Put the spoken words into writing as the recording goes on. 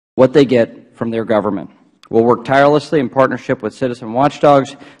what they get from their government. We will work tirelessly in partnership with citizen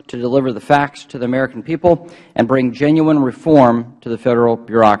watchdogs to deliver the facts to the American people and bring genuine reform to the Federal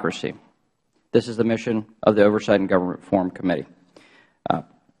bureaucracy. This is the mission of the Oversight and Government Reform Committee.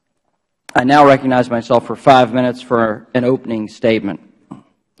 I now recognize myself for 5 minutes for an opening statement.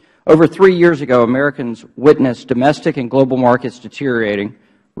 Over 3 years ago, Americans witnessed domestic and global markets deteriorating,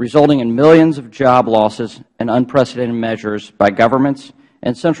 resulting in millions of job losses and unprecedented measures by governments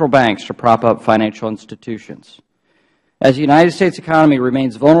and central banks to prop up financial institutions. As the United States economy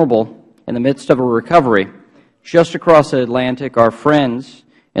remains vulnerable in the midst of a recovery, just across the Atlantic, our friends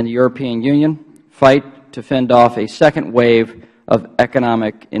in the European Union fight to fend off a second wave of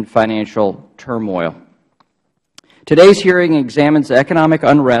economic and financial turmoil. Today's hearing examines the economic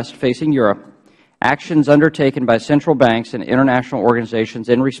unrest facing Europe, actions undertaken by central banks and international organizations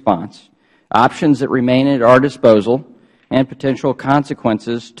in response, options that remain at our disposal, and potential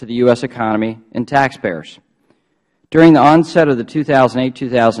consequences to the U.S. economy and taxpayers. During the onset of the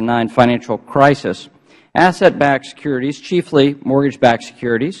 2008-2009 financial crisis, asset-backed securities, chiefly mortgage-backed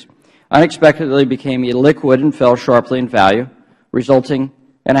securities, unexpectedly became illiquid and fell sharply in value, resulting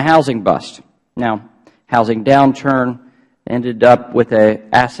in a housing bust. Now, housing downturn ended up with an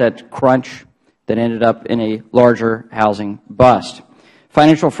asset crunch that ended up in a larger housing bust.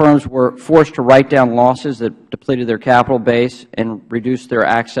 Financial firms were forced to write down losses that depleted their capital base and reduced their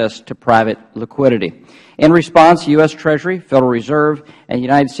access to private liquidity. In response, the U.S. Treasury, Federal Reserve, and the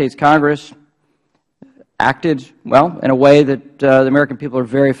United States Congress acted, well, in a way that the American people are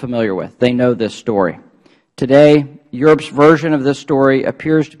very familiar with. They know this story. Today, Europe's version of this story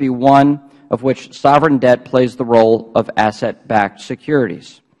appears to be one of which sovereign debt plays the role of asset-backed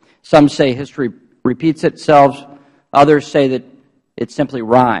securities. Some say history repeats itself. Others say that it simply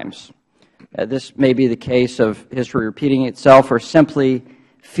rhymes. This may be the case of history repeating itself or simply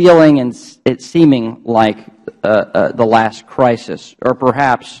feeling and it seeming like the last crisis, or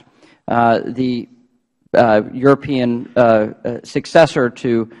perhaps the European successor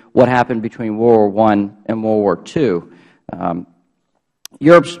to what happened between World War I and World War II.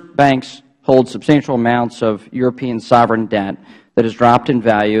 Europe's banks hold substantial amounts of European sovereign debt that has dropped in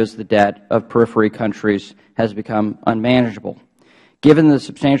value as the debt of periphery countries has become unmanageable. Given the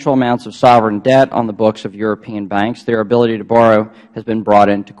substantial amounts of sovereign debt on the books of European banks, their ability to borrow has been brought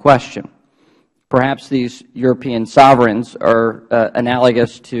into question. Perhaps these European sovereigns are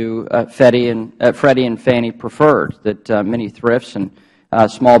analogous to Freddie and Fannie preferred that many thrifts and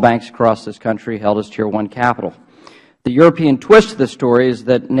small banks across this country held as Tier 1 capital. The European twist of the story is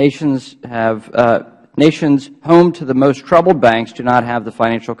that nations home to the most troubled banks do not have the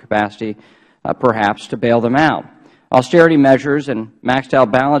financial capacity, perhaps, to bail them out. Austerity measures and maxed-out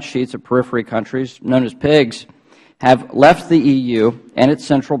balance sheets of periphery countries, known as PIGS, have left the EU and its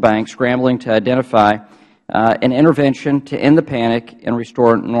central bank scrambling to identify an intervention to end the panic and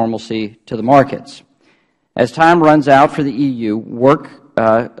restore normalcy to the markets. As time runs out for the EU,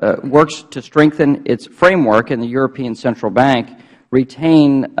 works to strengthen its framework, and the European Central Bank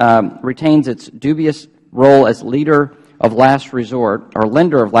retains its dubious role as leader of last resort, or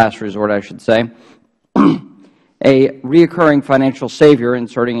lender of last resort, I should say, a reoccurring financial savior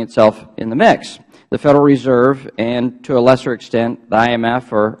inserting itself in the mix. The Federal Reserve and, to a lesser extent, the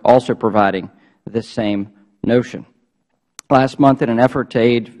IMF are also providing this same notion. Last month, in an effort to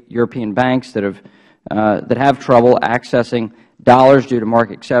aid European banks that have trouble accessing dollars due to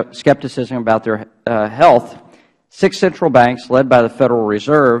market skepticism about their health, 6 central banks, led by the Federal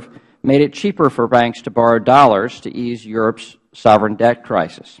Reserve, made it cheaper for banks to borrow dollars to ease Europe's sovereign debt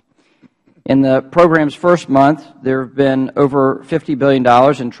crisis. In the program's first month, there have been over $50 billion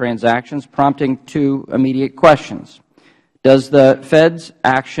in transactions, prompting 2 immediate questions. Does the Fed's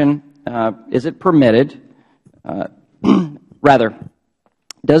action, is it permitted,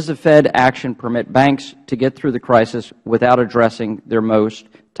 does the Fed action permit banks to get through the crisis without addressing their most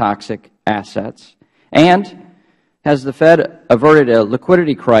toxic assets? And has the Fed averted a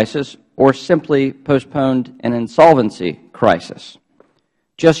liquidity crisis or simply postponed an insolvency crisis?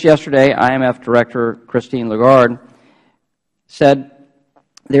 Just yesterday, IMF Director Christine Lagarde said,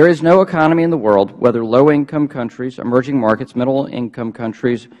 "There is no economy in the world, whether low-income countries, emerging markets, middle-income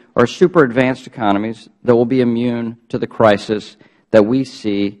countries, or super-advanced economies, that will be immune to the crisis that we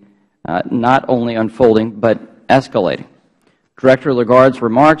see not only unfolding but escalating." Director Lagarde's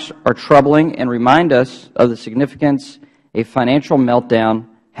remarks are troubling and remind us of the significance a financial meltdown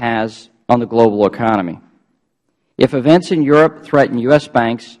has on the global economy. If events in Europe threaten U.S.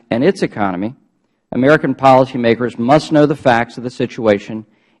 banks and its economy, American policymakers must know the facts of the situation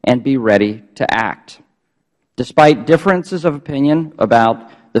and be ready to act. Despite differences of opinion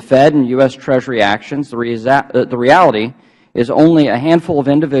about the Fed and U.S. Treasury actions, the reality is only a handful of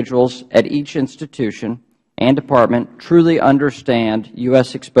individuals at each institution and department truly understand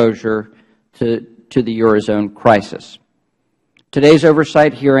U.S. exposure to the Eurozone crisis. Today's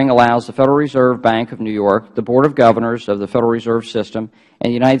oversight hearing allows the Federal Reserve Bank of New York, the Board of Governors of the Federal Reserve System, and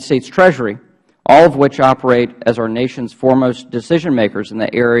the United States Treasury, all of which operate as our nation's foremost decision makers in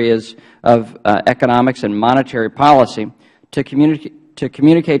the areas of economics and monetary policy, to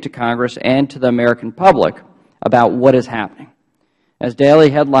communicate to Congress and to the American public about what is happening. As daily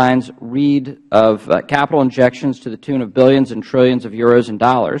headlines read of capital injections to the tune of billions and trillions of euros and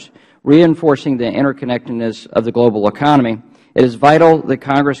dollars, reinforcing the interconnectedness of the global economy, it is vital that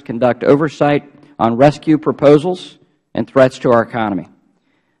Congress conduct oversight on rescue proposals and threats to our economy.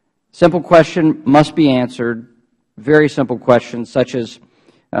 Simple question must be answered, very simple questions such as,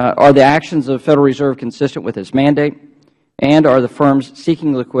 are the actions of the Federal Reserve consistent with its mandate, and are the firms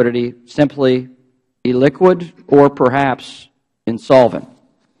seeking liquidity simply illiquid or perhaps insolvent?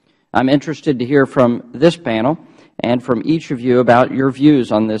 I'm interested to hear from this panel and from each of you about your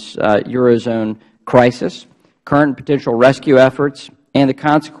views on this Eurozone crisis, current potential rescue efforts, and the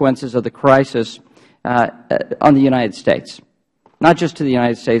consequences of the crisis on the United States. Not just to the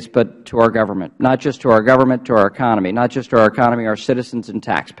United States, but to our government. Not just to our government, to our economy. Not just to our economy, our citizens and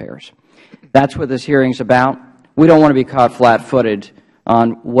taxpayers. That's what this hearing is about. We don't want to be caught flat-footed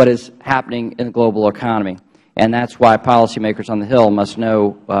on what is happening in the global economy. And that's why policymakers on the Hill must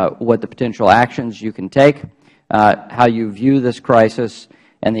know what the potential actions you can take, how you view this crisis,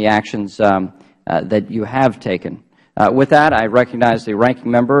 and the actions that you have taken. With that, I recognize the ranking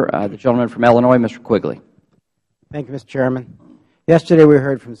member, the gentleman from Illinois, Mr. Quigley. Thank you, Mr. Chairman. Yesterday we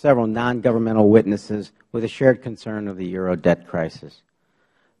heard from several non-governmental witnesses with a shared concern of the Euro debt crisis.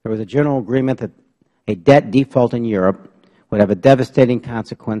 There was a general agreement that a debt default in Europe would have a devastating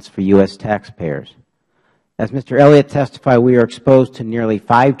consequence for U.S. taxpayers. As Mr. Elliott testified, we are exposed to nearly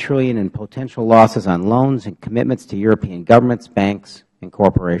 $5 trillion in potential losses on loans and commitments to European governments, banks, and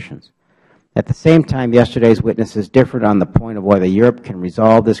corporations. At the same time, yesterday's witnesses differed on the point of whether Europe can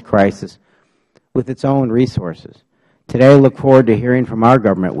resolve this crisis with its own resources. Today, I look forward to hearing from our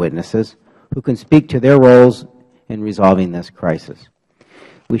government witnesses who can speak to their roles in resolving this crisis.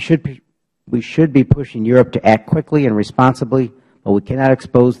 We should be pushing Europe to act quickly and responsibly, but we cannot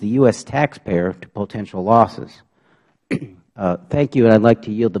expose the U.S. taxpayer to potential losses. Thank you, and I'd like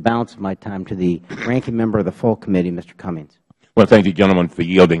to yield the balance of my time to the ranking member of the full committee, Mr. Cummings. Well, thank you, gentlemen, for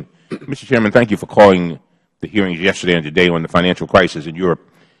yielding. Mr. Chairman, thank you for calling the hearings yesterday and today on the financial crisis in Europe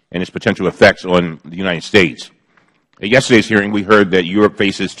and its potential effects on the United States. At yesterday's hearing, we heard that Europe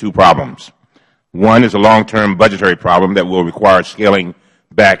faces two problems. One is a long-term budgetary problem that will require scaling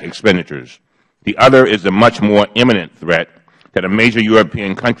back expenditures. The other is the much more imminent threat that a major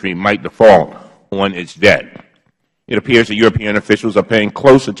European country might default on its debt. It appears that European officials are paying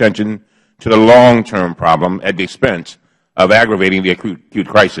close attention to the long-term problem at the expense of aggravating the acute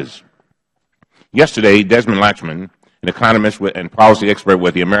crisis. Yesterday, Desmond Lachman, an economist and policy expert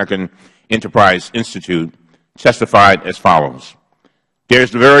with the American Enterprise Institute, testified as follows. There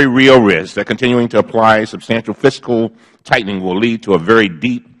is the very real risk that continuing to apply substantial fiscal tightening will lead to a very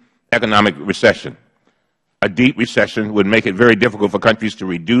deep economic recession. A deep recession would make it very difficult for countries to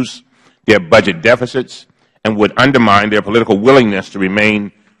reduce their budget deficits and would undermine their political willingness to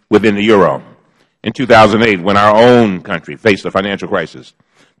remain within the euro. In 2008, when our own country faced a financial crisis,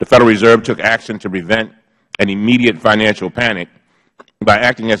 the Federal Reserve took action to prevent an immediate financial panic by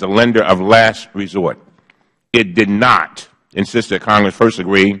acting as a lender of last resort. It did not insist that Congress first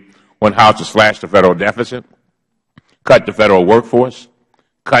agree on how to slash the federal deficit, cut the federal workforce,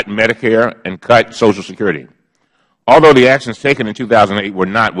 cut Medicare, and cut Social Security. Although the actions taken in 2008 were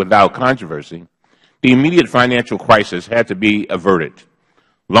not without controversy, the immediate financial crisis had to be averted.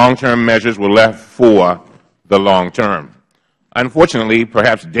 Long-term measures were left for the long term. Unfortunately,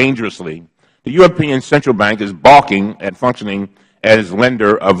 perhaps dangerously, the European Central Bank is balking at functioning as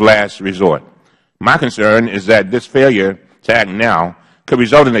lender of last resort. My concern is that this failure to act now could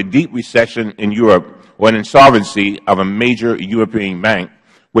result in a deep recession in Europe or an insolvency of a major European bank,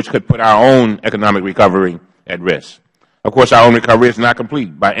 which could put our own economic recovery at risk. Of course, our own recovery is not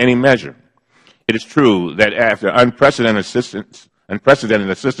complete by any measure. It is true that after unprecedented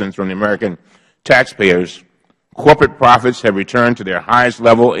assistance from the American taxpayers, corporate profits have returned to their highest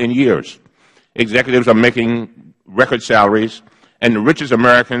level in years. Executives are making record salaries, and the richest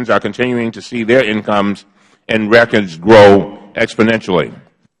Americans are continuing to see their incomes and records grow exponentially.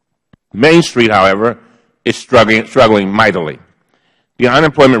 Main Street, however, is struggling mightily. The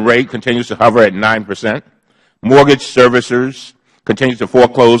unemployment rate continues to hover at 9%. Mortgage servicers continues to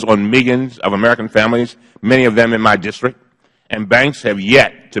foreclose on millions of American families, many of them in my district, and banks have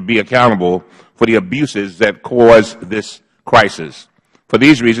yet to be accountable for the abuses that caused this crisis. For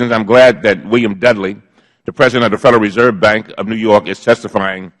these reasons, I'm glad that William Dudley, the President of the Federal Reserve Bank of New York, is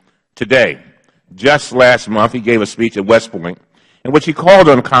testifying today. Just last month, he gave a speech at West Point in which he called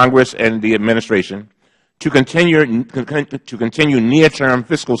on Congress and the administration to continue near-term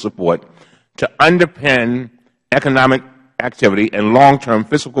fiscal support to underpin economic activity and long-term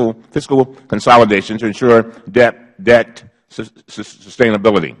fiscal consolidation to ensure debt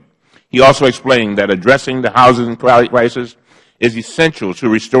sustainability. He also explained that addressing the housing crisis is essential to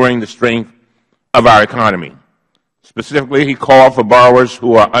restoring the strength of our economy. Specifically, he called for borrowers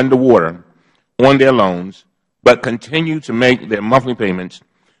who are underwater on their loans but continue to make their monthly payments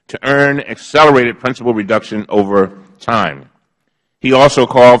to earn accelerated principal reduction over time. He also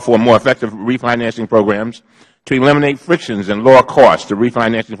called for more effective refinancing programs to eliminate frictions and lower costs to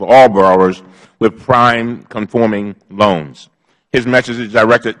refinancing for all borrowers with prime-conforming loans. His message is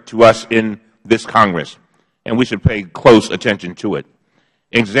directed to us in this Congress, and we should pay close attention to it.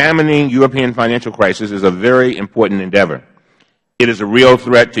 Examining European financial crisis is a very important endeavor. It is a real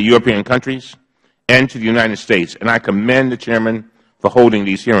threat to European countries and to the United States, and I commend the Chairman for holding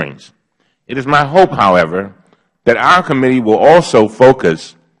these hearings. It is my hope, however, that our committee will also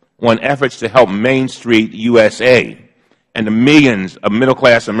focus on efforts to help Main Street USA and the millions of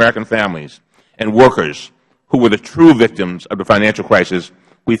middle-class American families and workers who were the true victims of the financial crisis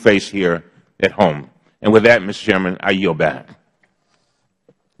we face here at home. And with that, Mr. Chairman, I yield back.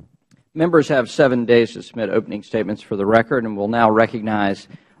 Members have 7 days to submit opening statements for the record, and will now recognize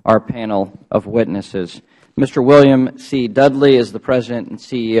our panel of witnesses. Mr. William C. Dudley is the President and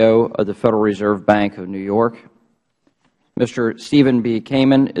CEO of the Federal Reserve Bank of New York. Mr. Stephen B.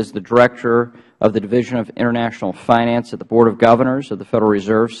 Kamin is the Director of the Division of International Finance at the Board of Governors of the Federal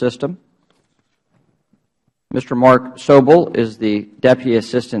Reserve System. Mr. Mark Sobel is the Deputy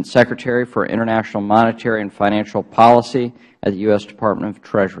Assistant Secretary for International Monetary and Financial Policy at the U.S. Department of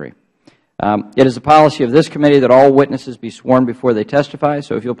Treasury. It is the policy of this committee that all witnesses be sworn before they testify,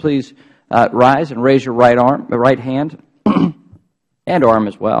 so if you'll please rise and raise your right hand and arm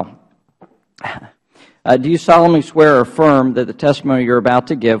as well. Do you solemnly swear or affirm that the testimony you're about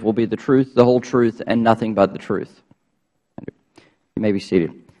to give will be the truth, the whole truth, and nothing but the truth? You may be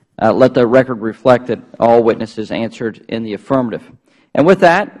seated. Let the record reflect that all witnesses answered in the affirmative. And with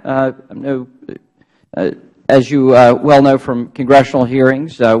that, as you well know from congressional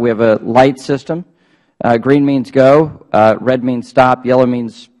hearings, we have a light system. Green means go, red means stop, yellow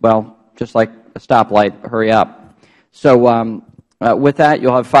means, well, just like a stoplight, hurry up. So with that,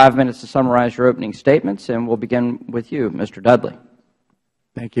 you'll have 5 minutes to summarize your opening statements, and we'll begin with you, Mr. Dudley.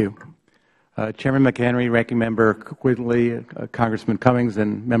 Thank you. Chairman McHenry, Ranking Member Quigley, Congressman Cummings,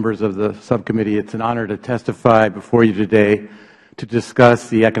 and members of the subcommittee, it's an honor to testify before you today to discuss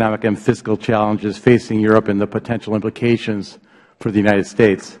the economic and fiscal challenges facing Europe and the potential implications for the United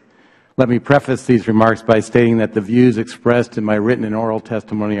States. Let me preface these remarks by stating that the views expressed in my written and oral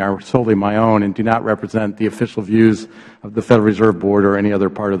testimony are solely my own and do not represent the official views of the Federal Reserve Board or any other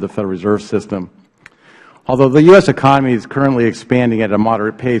part of the Federal Reserve System. Although the U.S. economy is currently expanding at a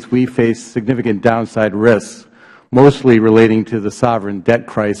moderate pace, we face significant downside risks, mostly relating to the sovereign debt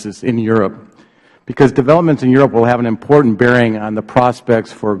crisis in Europe. Because developments in Europe will have an important bearing on the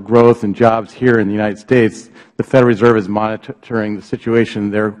prospects for growth and jobs here in the United States, the Federal Reserve is monitoring the situation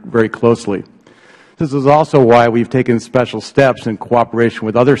there very closely. This is also why we've taken special steps in cooperation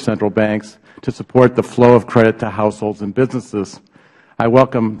with other central banks to support the flow of credit to households and businesses. I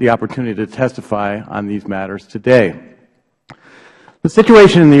welcome the opportunity to testify on these matters today. The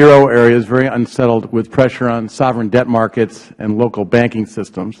situation in the euro area is very unsettled, with pressure on sovereign debt markets and local banking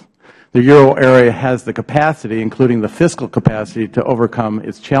systems. The euro area has the capacity, including the fiscal capacity, to overcome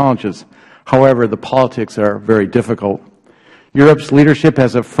its challenges. However, the politics are very difficult. Europe's leadership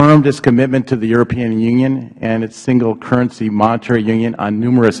has affirmed its commitment to the European Union and its single currency monetary union on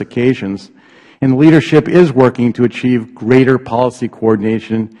numerous occasions, and leadership is working to achieve greater policy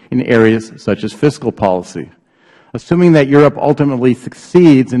coordination in areas such as fiscal policy. Assuming that Europe ultimately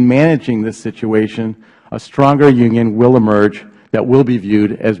succeeds in managing this situation, a stronger union will emerge that will be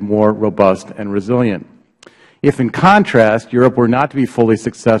viewed as more robust and resilient. If, in contrast, Europe were not to be fully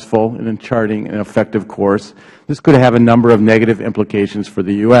successful in charting an effective course, this could have a number of negative implications for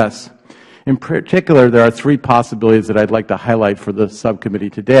the U.S. In particular, there are three possibilities that I'd like to highlight for the subcommittee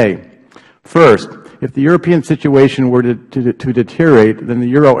today. First, if the European situation were to deteriorate, then the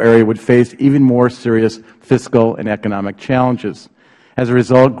euro area would face even more serious fiscal and economic challenges. As a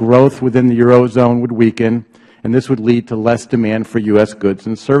result, growth within the eurozone would weaken, and this would lead to less demand for U.S. goods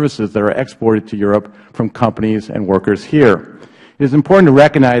and services that are exported to Europe from companies and workers here. It is important to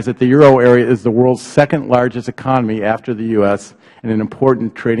recognize that the euro area is the world's second largest economy after the U.S. and an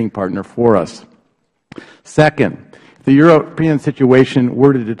important trading partner for us. Second, if the European situation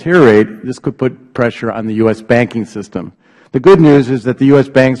were to deteriorate, this could put pressure on the U.S. banking system. The good news is that the U.S.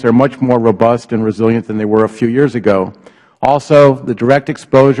 banks are much more robust and resilient than they were a few years ago. Also, the direct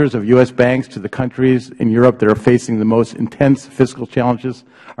exposures of U.S. banks to the countries in Europe that are facing the most intense fiscal challenges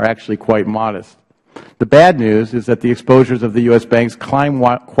are actually quite modest. The bad news is that the exposures of the U.S. banks climb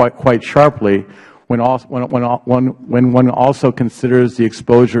quite sharply when one also considers the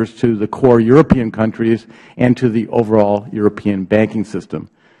exposures to the core European countries and to the overall European banking system.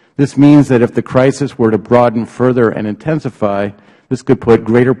 This means that if the crisis were to broaden further and intensify, this could put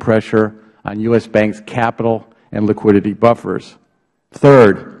greater pressure on U.S. banks' capital and liquidity buffers.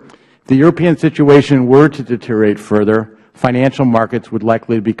 Third, if the European situation were to deteriorate further, financial markets would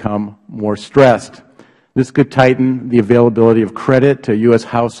likely become more stressed. This could tighten the availability of credit to U.S.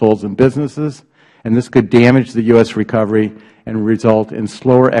 households and businesses, and this could damage the U.S. recovery and result in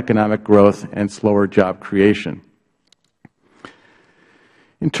slower economic growth and slower job creation.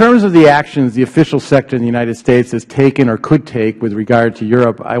 In terms of the actions the official sector in the United States has taken or could take with regard to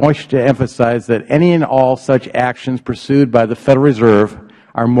Europe, I want you to emphasize that any and all such actions pursued by the Federal Reserve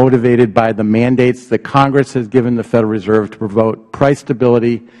are motivated by the mandates that Congress has given the Federal Reserve to promote price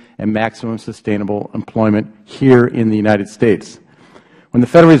stability and maximum sustainable employment here in the United States. When the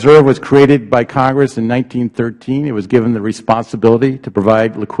Federal Reserve was created by Congress in 1913, it was given the responsibility to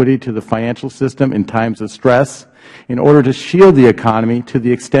provide liquidity to the financial system in times of stress in order to shield the economy to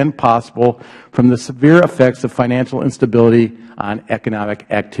the extent possible from the severe effects of financial instability on economic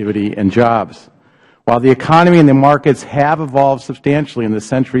activity and jobs. While the economy and the markets have evolved substantially in the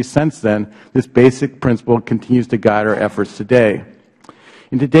century since then, this basic principle continues to guide our efforts today.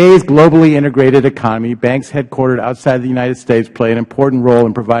 In today's globally integrated economy, banks headquartered outside the United States play an important role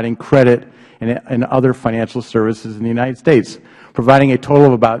in providing credit and other financial services in the United States, providing a total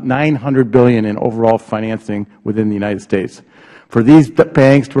of about $900 billion in overall financing within the United States. For these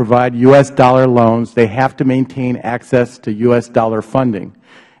banks to provide U.S. dollar loans, they have to maintain access to U.S. dollar funding.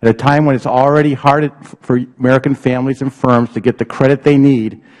 At a time when it's already hard for American families and firms to get the credit they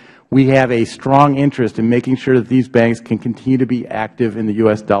need, we have a strong interest in making sure that these banks can continue to be active in the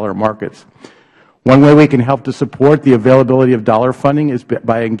U.S. dollar markets. One way we can help to support the availability of dollar funding is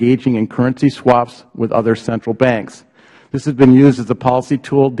by engaging in currency swaps with other central banks. This has been used as a policy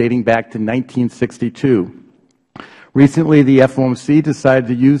tool dating back to 1962. Recently, the FOMC decided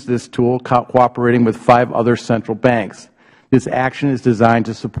to use this tool, cooperating with 5 other central banks. This action is designed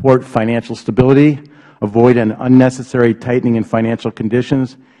to support financial stability, avoid an unnecessary tightening in financial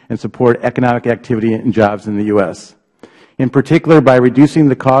conditions, and support economic activity and jobs in the U.S. In particular, by reducing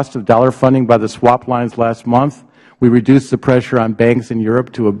the cost of dollar funding by the swap lines last month, we reduced the pressure on banks in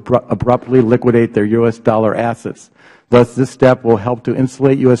Europe to abruptly liquidate their U.S. dollar assets. Thus, this step will help to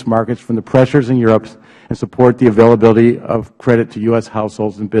insulate U.S. markets from the pressures in Europe and support the availability of credit to U.S.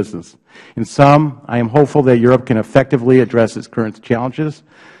 households and business. In sum, I am hopeful that Europe can effectively address its current challenges.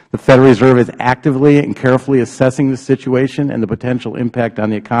 The Federal Reserve is actively and carefully assessing the situation and the potential impact on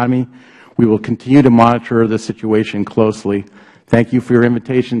the economy. We will continue to monitor the situation closely. Thank you for your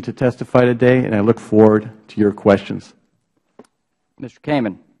invitation to testify today, and I look forward to your questions. Mr.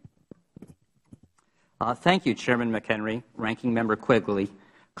 Kamin. Thank you, Chairman McHenry, Ranking Member Quigley,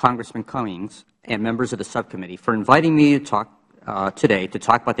 Congressman Cummings, and members of the subcommittee for inviting me to talk today to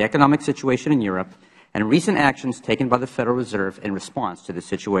talk about the economic situation in Europe and recent actions taken by the Federal Reserve in response to the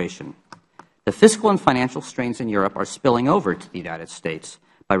situation. The fiscal and financial strains in Europe are spilling over to the United States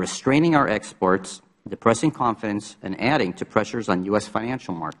by restraining our exports, depressing confidence, and adding to pressures on U.S.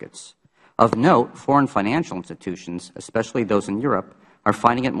 financial markets. Of note, foreign financial institutions, especially those in Europe, are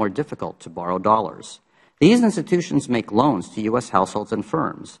finding it more difficult to borrow dollars. These institutions make loans to U.S. households and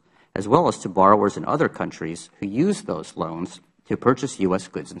firms, as well as to borrowers in other countries who use those loans to purchase U.S.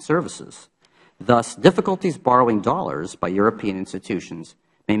 goods and services. Thus, difficulties borrowing dollars by European institutions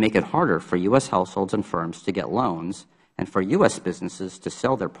may make it harder for U.S. households and firms to get loans and for U.S. businesses to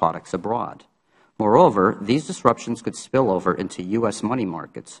sell their products abroad. Moreover, these disruptions could spill over into U.S. money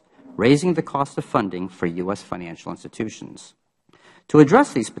markets, raising the cost of funding for U.S. financial institutions. To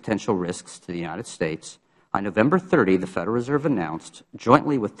address these potential risks to the United States, on November 30, the Federal Reserve announced,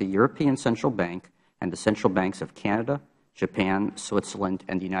 jointly with the European Central Bank and the central banks of Canada, Japan, Switzerland,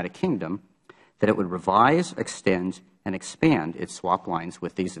 and the United Kingdom, that it would revise, extend, and expand its swap lines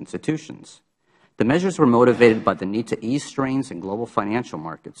with these institutions. The measures were motivated by the need to ease strains in global financial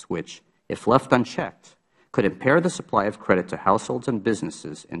markets, which, if left unchecked, could impair the supply of credit to households and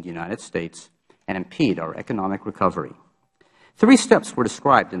businesses in the United States and impede our economic recovery. 3 steps were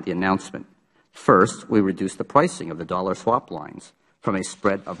described in the announcement. First, we reduced the pricing of the dollar swap lines from a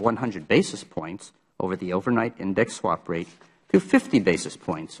spread of 100 basis points over the overnight index swap rate to 50 basis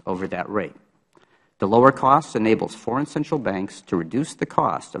points over that rate. The lower cost enables foreign central banks to reduce the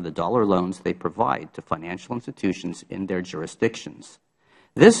cost of the dollar loans they provide to financial institutions in their jurisdictions.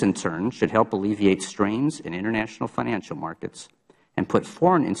 This, in turn, should help alleviate strains in international financial markets and put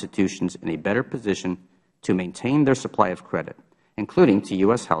foreign institutions in a better position to maintain their supply of credit, including to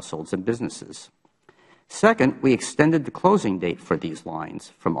U.S. households and businesses. Second, we extended the closing date for these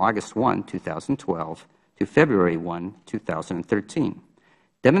lines from August 1, 2012 to February 1, 2013,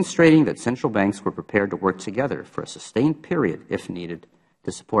 demonstrating that central banks were prepared to work together for a sustained period, if needed,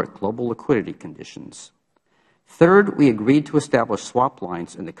 to support global liquidity conditions. Third, we agreed to establish swap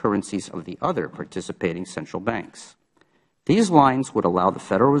lines in the currencies of the other participating central banks. These lines would allow the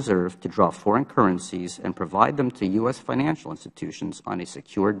Federal Reserve to draw foreign currencies and provide them to U.S. financial institutions on a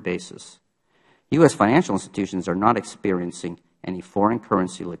secured basis. U.S. financial institutions are not experiencing any foreign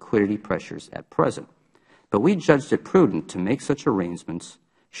currency liquidity pressures at present, but we judged it prudent to make such arrangements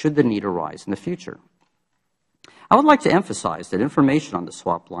should the need arise in the future. I would like to emphasize that information on the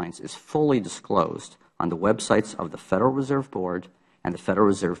swap lines is fully disclosed on the websites of the Federal Reserve Board and the Federal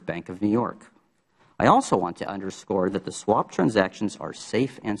Reserve Bank of New York. I also want to underscore that the swap transactions are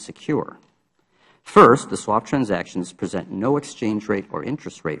safe and secure. First, the swap transactions present no exchange rate or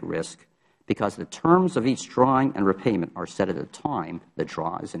interest rate risk because the terms of each drawing and repayment are set at the time the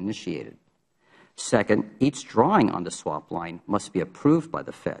draw is initiated. Second, each drawing on the swap line must be approved by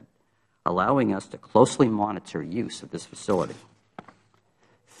the Fed, allowing us to closely monitor use of this facility.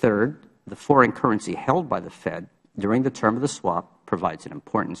 Third, the foreign currency held by the Fed during the term of the swap provides an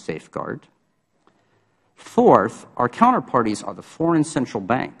important safeguard. Fourth, our counterparties are the foreign central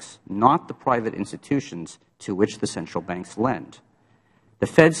banks, not the private institutions to which the central banks lend. The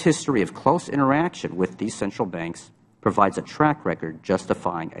Fed's history of close interaction with these central banks provides a track record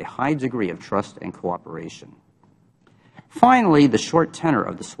justifying a high degree of trust and cooperation. Finally, the short tenor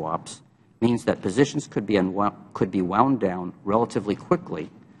of the swaps means that positions could be wound down relatively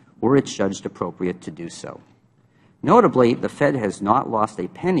quickly were it judged appropriate to do so. Notably, the Fed has not lost a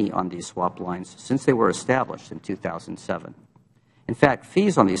penny on these swap lines since they were established in 2007. In fact,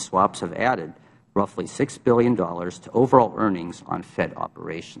 fees on these swaps have added roughly $6 billion to overall earnings on Fed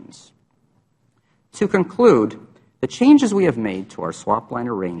operations. To conclude, the changes we have made to our swap line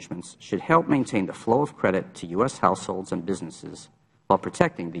arrangements should help maintain the flow of credit to U.S. households and businesses while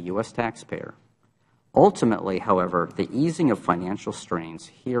protecting the U.S. taxpayer. Ultimately, however, the easing of financial strains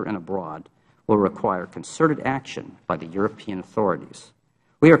here and abroad will require concerted action by the European authorities.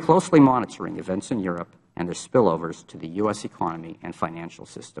 We are closely monitoring events in Europe and their spillovers to the U.S. economy and financial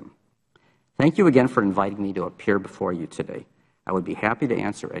system. Thank you again for inviting me to appear before you today. I would be happy to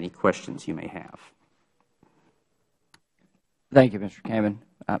answer any questions you may have. Thank you, Mr. Kamin.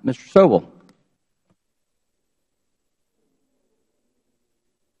 Mr. Sobel.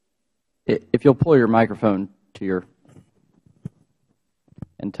 If you'll pull your microphone to your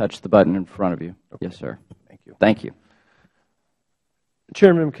and touch the button in front of you. Okay. Yes, sir. Thank you. Thank you.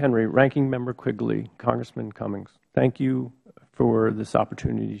 Chairman McHenry, Ranking Member Quigley, Congressman Cummings, thank you for this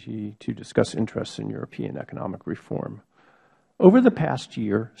opportunity to discuss interests in European economic reform. Over the past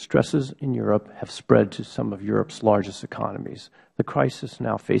year, stresses in Europe have spread to some of Europe's largest economies. The crisis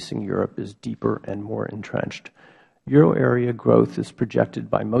now facing Europe is deeper and more entrenched. Euro area growth is projected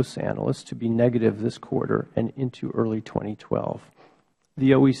by most analysts to be negative this quarter and into early 2012.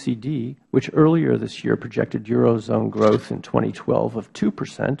 The OECD, which earlier this year projected Eurozone growth in 2012 of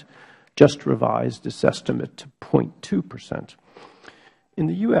 2%, just revised its estimate to 0.2%. In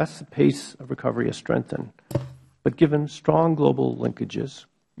the U.S., the pace of recovery has strengthened, but given strong global linkages,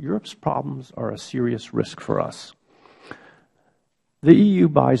 Europe's problems are a serious risk for us. The EU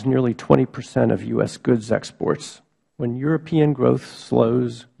buys nearly 20% of U.S. goods exports. When European growth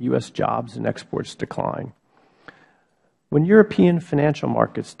slows, U.S. jobs and exports decline. When European financial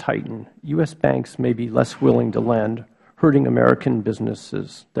markets tighten, U.S. banks may be less willing to lend, hurting American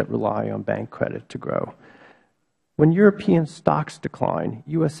businesses that rely on bank credit to grow. When European stocks decline,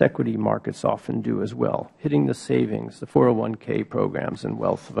 U.S. equity markets often do as well, hitting the savings, the 401k programs, and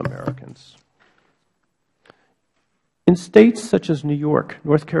wealth of Americans. In states such as New York,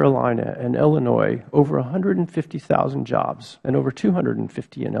 North Carolina, and Illinois, over 150,000 jobs, and over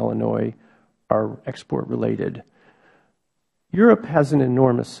 250 in Illinois, are export-related. Europe has an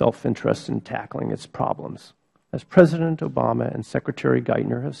enormous self-interest in tackling its problems. As President Obama and Secretary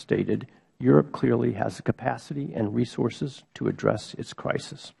Geithner have stated, Europe clearly has the capacity and resources to address its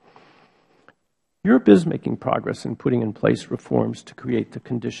crisis. Europe is making progress in putting in place reforms to create the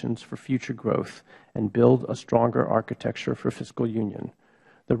conditions for future growth and build a stronger architecture for fiscal union.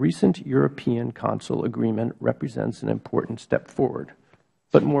 The recent European Council agreement represents an important step forward,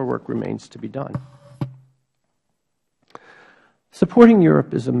 but more work remains to be done. Supporting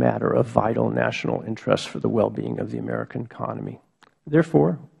Europe is a matter of vital national interest for the well-being of the American economy.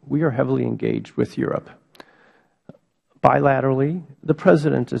 Therefore, we are heavily engaged with Europe. Bilaterally, the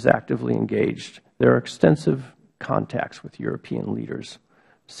President is actively engaged. There are extensive contacts with European leaders.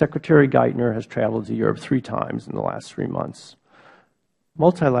 Secretary Geithner has traveled to Europe 3 times in the last 3 months.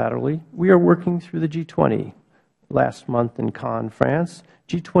 Multilaterally, we are working through the G20. Last month in Cannes, France,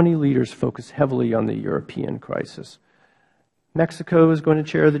 G20 leaders focused heavily on the European crisis. Mexico is going to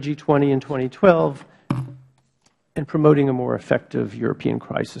chair the G20 in 2012, and promoting a more effective European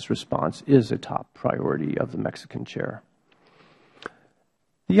crisis response is a top priority of the Mexican chair.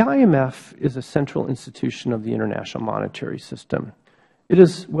 The IMF is a central institution of the international monetary system. It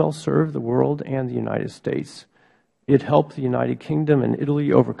has well served the world and the United States. It helped the United Kingdom and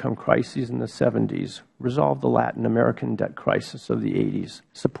Italy overcome crises in the 70s, resolve the Latin American debt crisis of the 80s,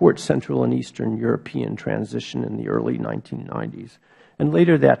 support Central and Eastern European transition in the early 1990s, and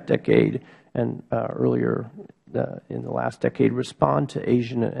later that decade and earlier in the last decade, respond to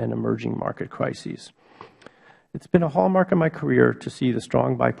Asian and emerging market crises. It's been a hallmark of my career to see the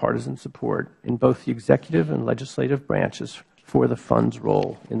strong bipartisan support in both the executive and legislative branches for the fund's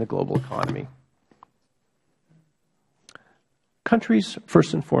role in the global economy. Countries,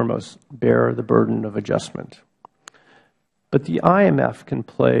 first and foremost, bear the burden of adjustment. But the IMF can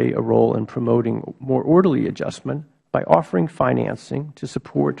play a role in promoting more orderly adjustment by offering financing to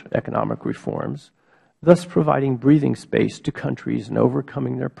support economic reforms, thus providing breathing space to countries in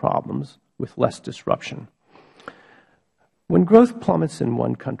overcoming their problems with less disruption. When growth plummets in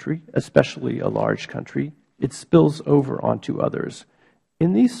one country, especially a large country, it spills over onto others.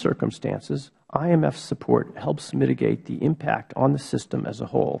 In these circumstances, IMF support helps mitigate the impact on the system as a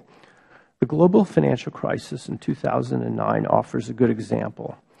whole. The global financial crisis in 2009 offers a good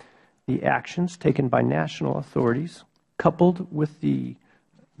example. The actions taken by national authorities, coupled with the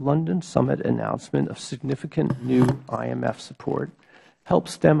London summit announcement of significant new IMF support, helped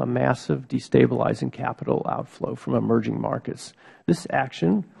stem a massive destabilizing capital outflow from emerging markets. This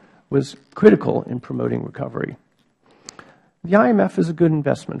action was critical in promoting recovery. The IMF is a good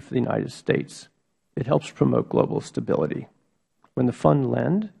investment for the United States. It helps promote global stability. When the fund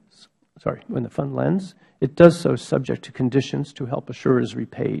lends, it does so subject to conditions to help assure it is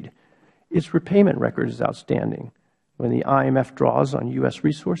repaid. Its repayment record is outstanding. When the IMF draws on U.S.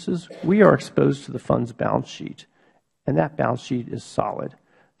 resources, we are exposed to the fund's balance sheet, and that balance sheet is solid.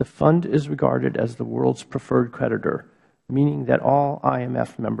 The fund is regarded as the world's preferred creditor, meaning that all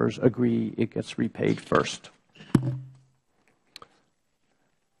IMF members agree it gets repaid first.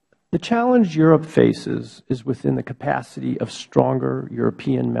 The challenge Europe faces is within the capacity of stronger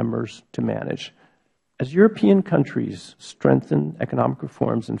European members to manage. As European countries strengthen economic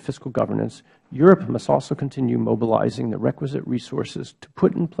reforms and fiscal governance, Europe must also continue mobilizing the requisite resources to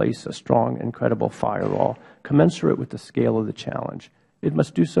put in place a strong and credible firewall commensurate with the scale of the challenge. It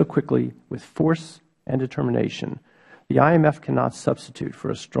must do so quickly with force and determination. The IMF cannot substitute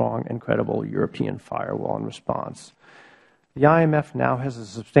for a strong and credible European firewall in response. The IMF now has a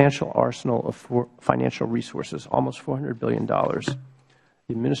substantial arsenal of financial resources, almost $400 billion. The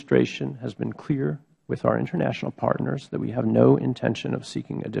administration has been clear with our international partners that we have no intention of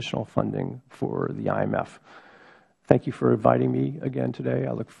seeking additional funding for the IMF. Thank you for inviting me again today.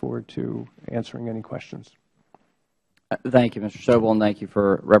 I look forward to answering any questions. Thank you, Mr. Sobel, and thank you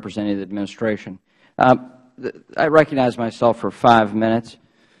for representing the administration. I recognize myself for 5 minutes.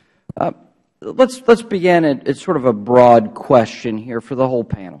 Let's begin at sort of a broad question here for the whole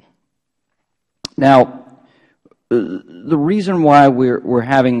panel. Now, the reason why we're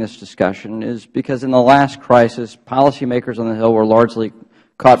having this discussion is because in the last crisis, policymakers on the Hill were largely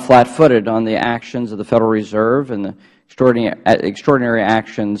caught flat-footed on the actions of the Federal Reserve and the extraordinary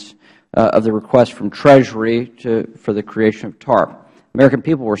actions of the request from Treasury for the creation of TARP. American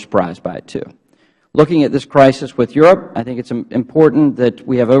people were surprised by it, too. Looking at this crisis with Europe, I think it's important that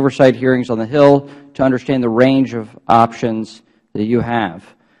we have oversight hearings on the Hill to understand the range of options that you have,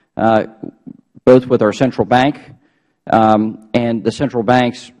 both with our central bank and the central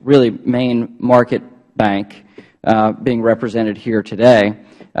bank's really main market bank being represented here today,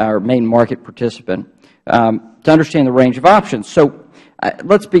 our main market participant, to understand the range of options. So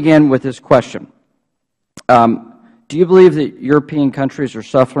let's begin with this question. Do you believe that European countries are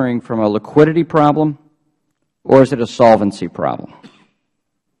suffering from a liquidity problem, or is it a solvency problem?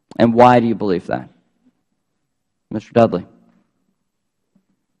 And why do you believe that? Mr. Dudley.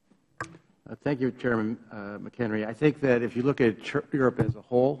 Thank you, Chairman McHenry. I think that if you look at Europe as a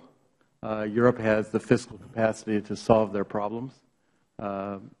whole, Europe has the fiscal capacity to solve their problems.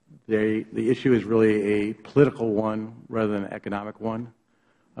 The issue is really a political one rather than an economic one.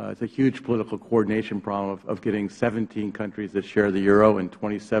 It's a huge political coordination problem of getting 17 countries that share the euro and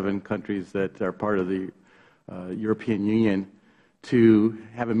 27 countries that are part of the European Union to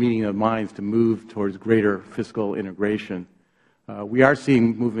have a meeting of minds to move towards greater fiscal integration. We are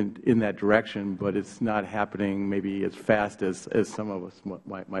seeing movement in that direction, but it's not happening maybe as fast as some of us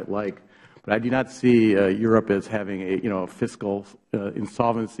might like. But I do not see Europe as having a fiscal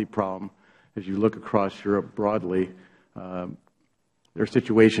insolvency problem as you look across Europe broadly. Their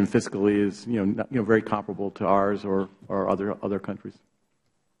situation fiscally is very comparable to ours or other countries.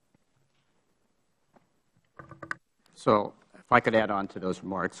 So if I could add on to those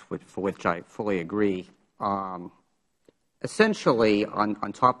remarks, for which I fully agree, essentially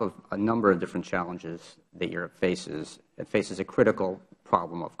on top of a number of different challenges that Europe faces, it faces a critical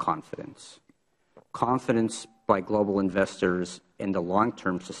problem of confidence. Confidence by global investors in the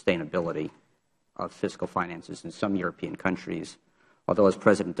long-term sustainability of fiscal finances in some European countries. Although, as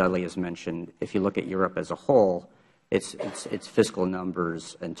President Dudley has mentioned, if you look at Europe as a whole, its fiscal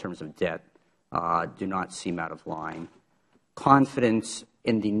numbers in terms of debt do not seem out of line. Confidence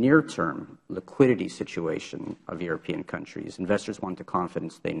in the near-term liquidity situation of European countries. Investors want the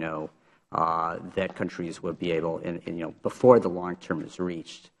confidence they know that countries will be able, before the long term is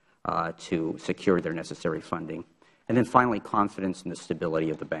reached, to secure their necessary funding. And then finally, confidence in the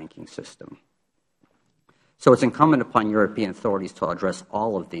stability of the banking system. So it's incumbent upon European authorities to address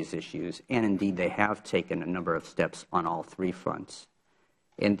all of these issues, and indeed they have taken a number of steps on all three fronts.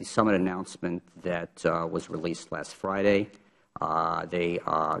 In the summit announcement that was released last Friday, they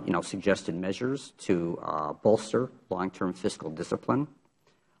suggested measures to bolster long-term fiscal discipline.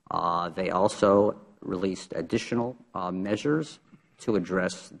 They also released additional measures to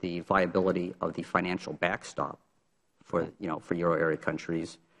address the viability of the financial backstop for euro area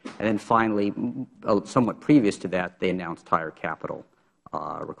countries. And then finally, somewhat previous to that, they announced higher capital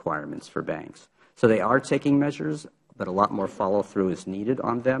requirements for banks. So they are taking measures, but a lot more follow-through is needed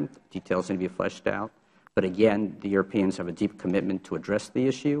on them. Details need to be fleshed out. But again, the Europeans have a deep commitment to address the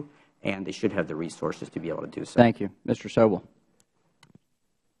issue, and they should have the resources to be able to do so. Thank you. Mr. Sobel.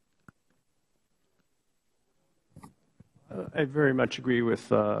 I very much agree with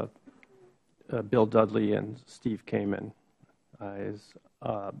Bill Dudley and Steve Kamin.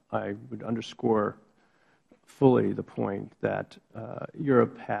 I would underscore fully the point that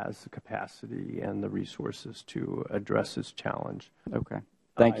Europe has the capacity and the resources to address this challenge. Okay.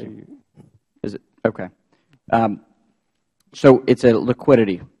 Thank you. Is it? Okay. So it's a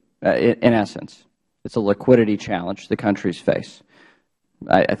liquidity, in essence. It's a liquidity challenge the countries face.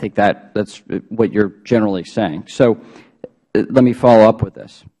 I think that's what you're generally saying. So let me follow up with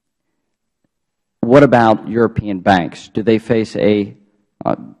this. What about European banks? Do they face a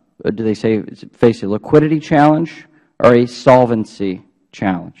liquidity challenge or a solvency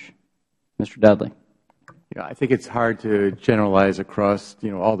challenge? Mr. Dudley. Yeah, I think it's hard to generalize across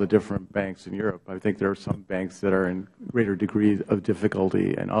all the different banks in Europe. I think there are some banks that are in greater degrees of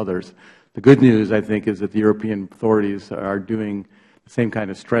difficulty than others. The good news, I think, is that the European authorities are doing the same kind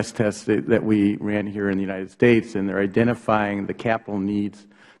of stress tests that we ran here in the United States, and they're identifying the capital needs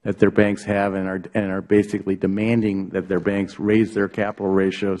that their banks have and are basically demanding that their banks raise their capital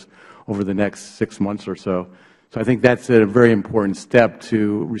ratios over the next 6 months or so. So I think that's a very important step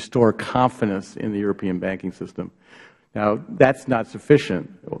to restore confidence in the European banking system. Now, that's not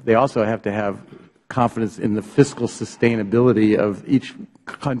sufficient. They also have to have confidence in the fiscal sustainability of each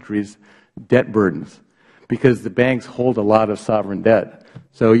country's debt burdens, because the banks hold a lot of sovereign debt.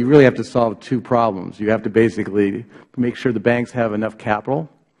 So you really have to solve two problems. You have to basically make sure the banks have enough capital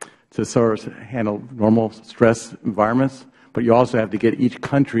to sort of handle normal stress environments, but you also have to get each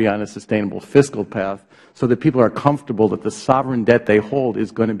country on a sustainable fiscal path so that people are comfortable that the sovereign debt they hold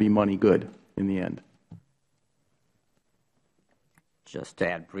is going to be money good in the end. Just to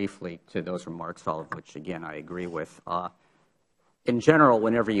add briefly to those remarks, all of which, again, I agree with. In general,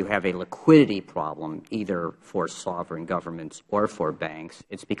 whenever you have a liquidity problem, either for sovereign governments or for banks,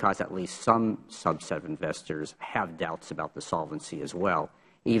 it's because at least some subset of investors have doubts about the solvency as well,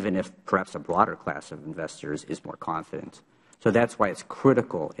 even if perhaps a broader class of investors is more confident. So that's why it's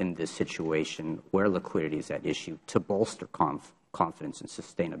critical in this situation where liquidity is at issue to bolster confidence and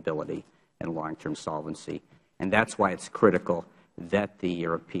sustainability and long-term solvency. And that's why it's critical that the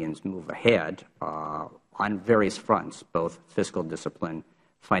Europeans move ahead on various fronts, both fiscal discipline,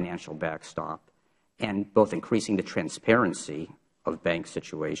 financial backstop, and both increasing the transparency of bank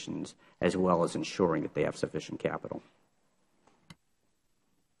situations as well as ensuring that they have sufficient capital.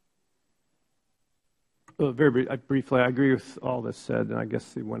 Very briefly, I agree with all that's said, and I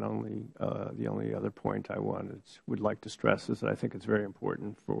guess the only other point I would like to stress is that I think it's very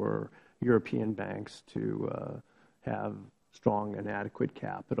important for European banks to have strong and adequate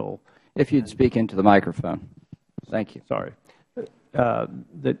capital. If you'd speak into the microphone. Thank you. Sorry.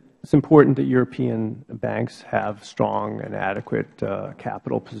 That it's important that European banks have strong and adequate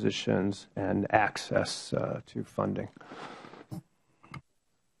capital positions and access to funding.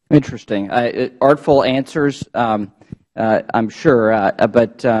 Interesting. Artful answers, I'm sure.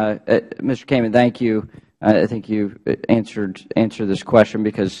 But Mr. Kamin, thank you. I think you answered this question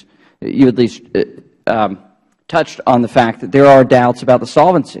because you at least touched on the fact that there are doubts about the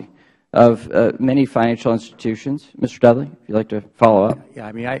solvency of many financial institutions. Mr. Dudley, if you'd like to follow up. Yeah,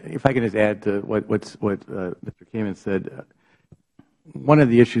 I mean, if I can just add to what Mr. Kamin said. One of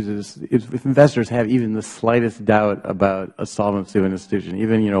the issues is if investors have even the slightest doubt about a solvency of an institution,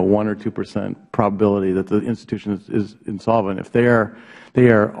 even 1 or 2% probability that the institution is insolvent, if they are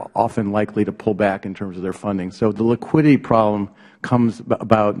often likely to pull back in terms of their funding. So the liquidity problem comes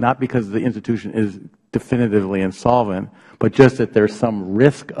about not because the institution is definitively insolvent, but just that there's some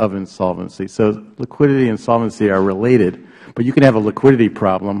risk of insolvency. So liquidity and solvency are related, but you can have a liquidity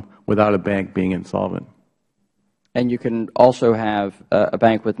problem without a bank being insolvent. And you can also have a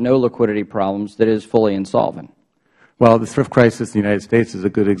bank with no liquidity problems that is fully insolvent. Well, the thrift crisis in the United States is a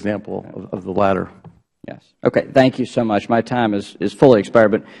good example of the latter. Yes. Okay. Thank you so much. My time is fully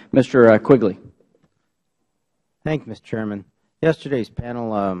expired. But Mr. Quigley. Thank you, Mr. Chairman. Yesterday's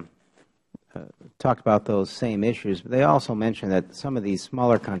panel talked about those same issues, but they also mentioned that some of these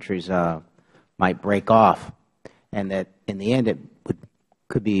smaller countries might break off, and that in the end it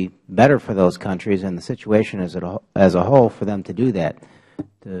could be better for those countries and the situation as a whole for them to do that.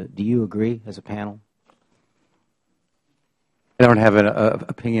 Do you agree as a panel? I don't have an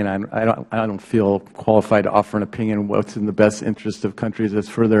opinion. I don't feel qualified to offer an opinion on what's in the best interest of countries. It's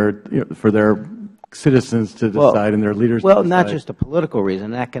for their citizens to decide and their leaders to decide. Well, not just a political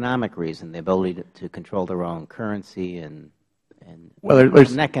reason, an economic reason, the ability to control their own currency and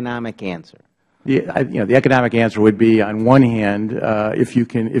there's an economic answer. The economic answer would be, on one hand,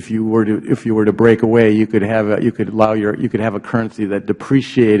 if you were to break away, you could have a currency that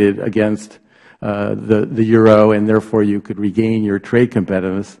depreciated against the euro, and therefore you could regain your trade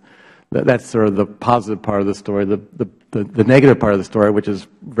competitiveness. That's sort of the positive part of the story. The negative part of the story, which is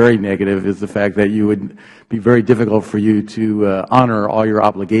very negative, is the fact that you would be very difficult for you to honor all your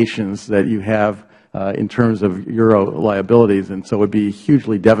obligations that you have in terms of euro liabilities, and so it would be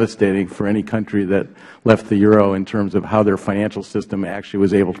hugely devastating for any country that left the euro in terms of how their financial system actually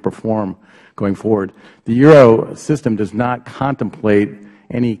was able to perform going forward. The euro system does not contemplate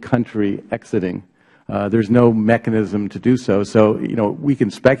any country exiting. There's no mechanism to do so. So, we can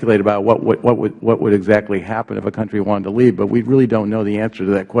speculate about what would exactly happen if a country wanted to leave, but we really don't know the answer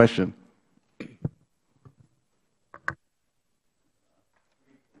to that question.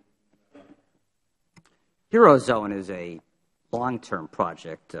 Eurozone is a long-term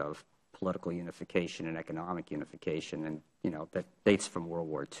project of political unification and economic unification, and that dates from World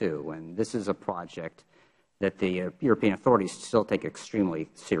War II. And this is a project that the European authorities still take extremely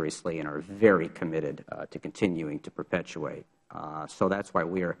seriously and are very committed to continuing to perpetuate. So that's why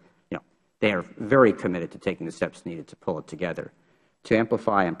they are very committed to taking the steps needed to pull it together. To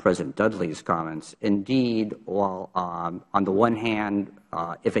amplify on President Dudley's comments, indeed, while on the one hand,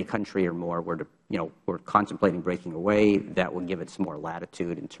 if a country or more were contemplating breaking away, that would give it some more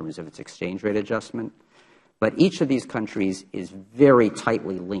latitude in terms of its exchange rate adjustment. But each of these countries is very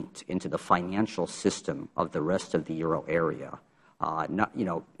tightly linked into the financial system of the rest of the euro area,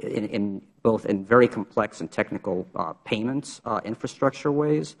 both in very complex and technical payments infrastructure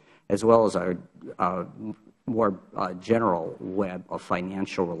ways, as well as a more general web of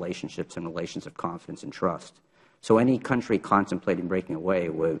financial relationships and relations of confidence and trust. So any country contemplating breaking away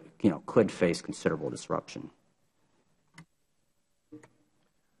could face considerable disruption.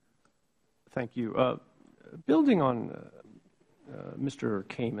 Thank you. Building on Mr.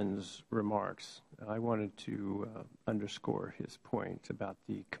 Kamin's remarks, I wanted to underscore his point about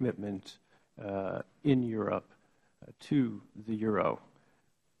the commitment in Europe to the euro.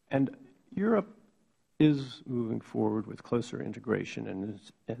 And Europe is moving forward with closer integration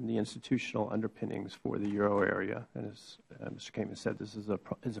and the institutional underpinnings for the euro area. And as Mr. Kamin said, this is a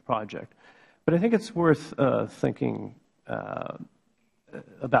project. But I think it's worth thinking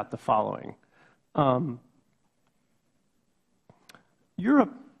about the following.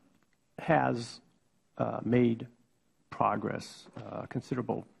 Europe has made progress,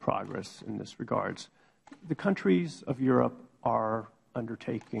 considerable progress in this regards. The countries of Europe are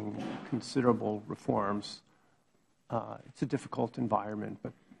undertaking considerable reforms. It's a difficult environment,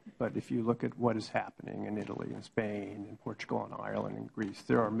 but if you look at what is happening in Italy and Spain and Portugal and Ireland and Greece,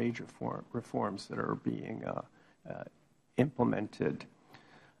 there are major reforms that are being implemented.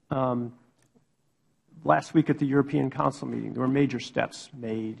 Last week at the European Council meeting, there were major steps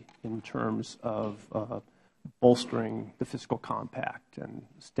made in terms of bolstering the fiscal compact and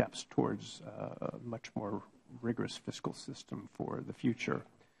steps towards a much more rigorous fiscal system for the future.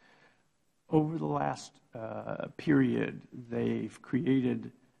 Over the last period, they've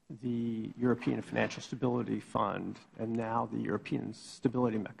created the European Financial Stability Fund and now the European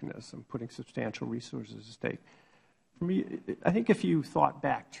Stability Mechanism, putting substantial resources at stake. For me, I think if you thought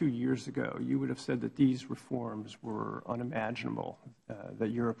back 2 years ago, you would have said that these reforms were unimaginable,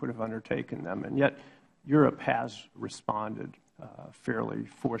 that Europe would have undertaken them, and yet Europe has responded fairly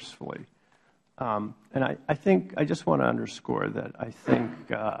forcefully. And I think, I just want to underscore that I think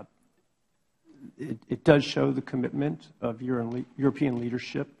it does show the commitment of European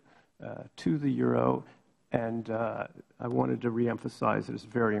leadership to the euro, and I wanted to reemphasize that it's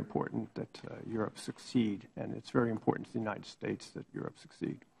very important that Europe succeed, and it's very important to the United States that Europe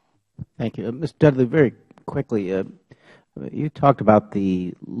succeed. Thank you. Mr. Dudley, very quickly, you talked about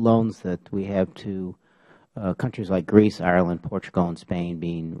the loans that we have to countries like Greece, Ireland, Portugal, and Spain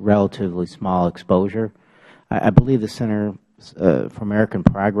being relatively small exposure. I believe the Center for American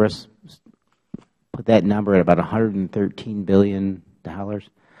Progress put that number at about $113 billion.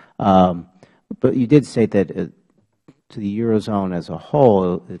 But you did say that to the Eurozone as a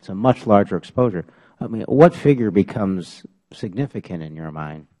whole, it's a much larger exposure. I mean, what figure becomes significant in your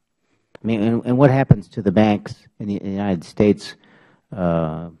mind? I mean, and what happens to the banks in the United States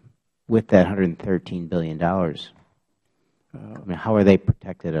with that $113 billion? I mean, how are they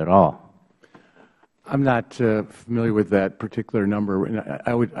protected at all? I'm not familiar with that particular number. And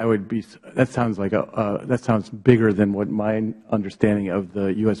I would be. That sounds like that sounds bigger than what my understanding of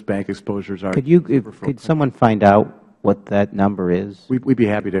the U.S. bank exposures are. Could someone find out what that number is? We'd be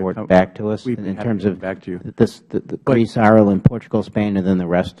happy to report back to us in terms of back to you. The Greece, Ireland, Portugal, Spain, and then the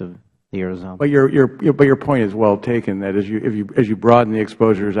rest of the Eurozone. But your point is well taken. That as you broaden the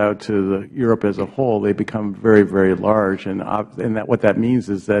exposures out to Europe as a whole, they become very, very large. And what that means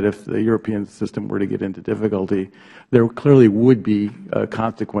is that if the European system were to get into difficulty, there clearly would be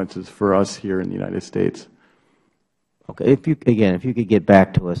consequences for us here in the United States. Okay. If you could get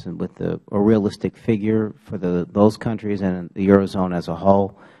back to us with a realistic figure for those countries and the Eurozone as a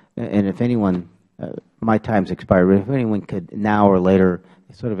whole, and if anyone, my time's expired, but if anyone could now or later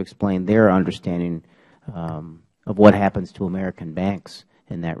sort of explain their understanding of what happens to American banks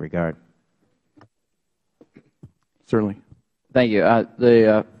in that regard. Certainly. Thank you.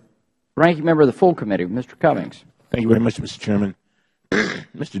 The ranking member of the full committee, Mr. Cummings. Thank you very much, Mr. Chairman.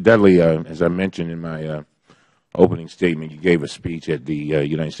 Mr. Dudley, as I mentioned in my opening statement, you gave a speech at the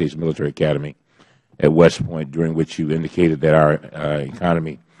United States Military Academy at West Point, during which you indicated that our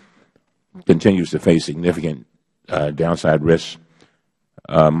economy continues to face significant downside risks,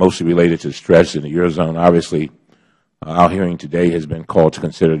 mostly related to stress in the Eurozone. Obviously, our hearing today has been called to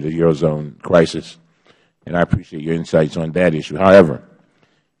consider the Eurozone crisis, and I appreciate your insights on that issue. However,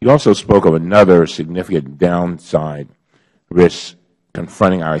 you also spoke of another significant downside risk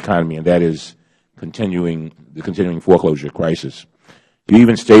confronting our economy, and that is the continuing foreclosure crisis. You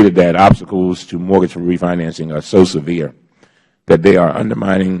even stated that obstacles to mortgage refinancing are so severe that they are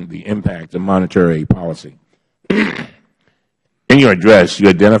undermining the impact of monetary policy. In your address, you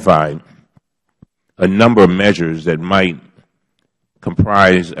identified a number of measures that might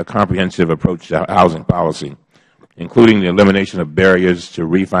comprise a comprehensive approach to housing policy, including the elimination of barriers to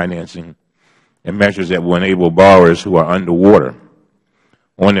refinancing and measures that will enable borrowers who are underwater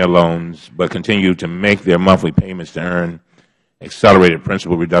on their loans but continue to make their monthly payments to earn accelerated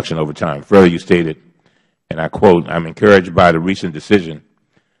principal reduction over time. Further, you stated, and I quote, "I'm encouraged by the recent decision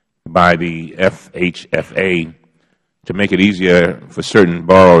by the FHFA to make it easier for certain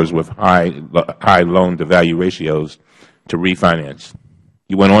borrowers with high loan-to-value ratios to refinance."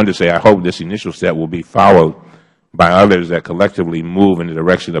 You went on to say, "I hope this initial step will be followed by others that collectively move in the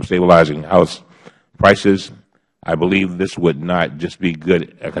direction of stabilizing house prices. I believe this would not just be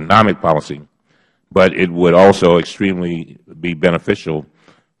good economic policy, but it would also extremely be beneficial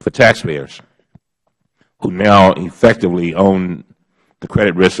for taxpayers who now effectively own the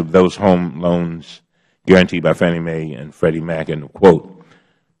credit risk of those home loans guaranteed by Fannie Mae and Freddie Mac, end of quote.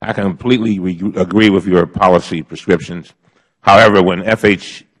 I completely agree with your policy prescriptions. However, when FA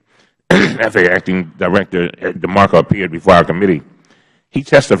Acting Director DeMarco appeared before our committee, he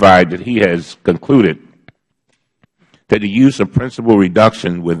testified that he has concluded that the use of principal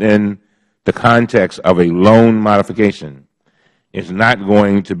reduction within the context of a loan modification is not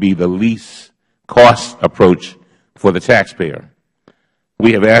going to be the least cost approach for the taxpayer.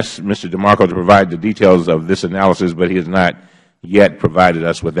 We have asked Mr. DeMarco to provide the details of this analysis, but he has not yet provided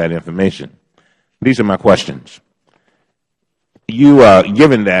us with that information. These are my questions.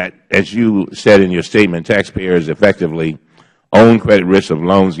 Given that, as you said in your statement, taxpayers effectively own credit risk of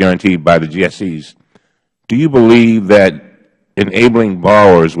loans guaranteed by the GSEs, do you believe that enabling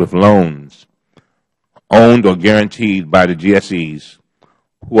borrowers with loans owned or guaranteed by the GSEs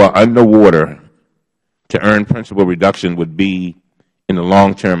who are underwater to earn principal reduction would be in the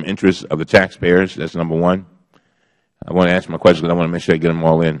long-term interest of the taxpayers? That's number one. I want to ask my question because I want to make sure I get them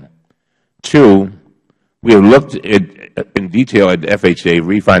all in. Two, we have looked in detail at the FHA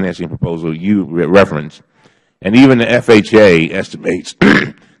refinancing proposal you referenced, and even the FHA estimates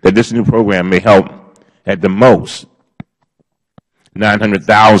that this new program may help at the most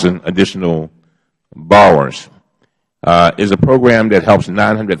 900,000 additional borrowers. Is a program that helps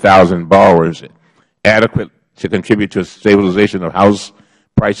 900,000 borrowers adequate to contribute to a stabilization of house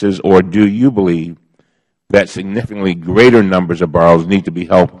prices, or do you believe that significantly greater numbers of borrowers need to be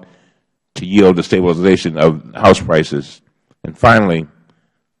helped to yield the stabilization of house prices? And finally,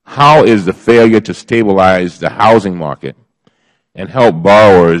 how is the failure to stabilize the housing market and help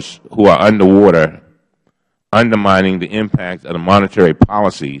borrowers who are underwater undermining the impact of the monetary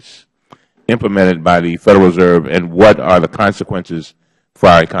policies implemented by the Federal Reserve, and what are the consequences for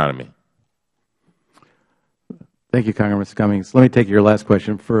our economy? Thank you, Congressman Cummings. Let me take your last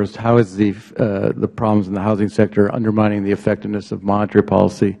question first. How is the problems in the housing sector undermining the effectiveness of monetary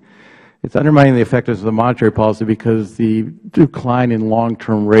policy? It's undermining the effectiveness of the monetary policy because the decline in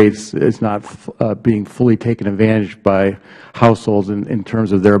long-term rates is not being fully taken advantage by households in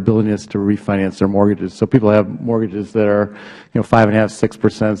terms of their ability to refinance their mortgages. So people have mortgages that are 5.5%,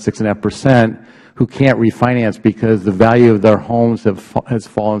 6%, 6.5%, who can't refinance because the value of their homes has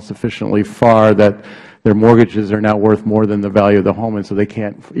fallen sufficiently far that their mortgages are now worth more than the value of the home, and so they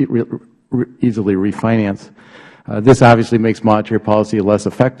can't easily refinance. This obviously makes monetary policy less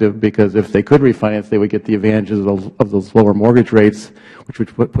effective because if they could refinance, they would get the advantages of those lower mortgage rates, which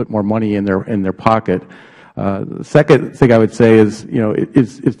would put more money in their pocket. The second thing I would say is,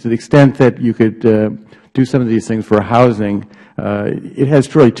 is to the extent that you could do some of these things for housing, it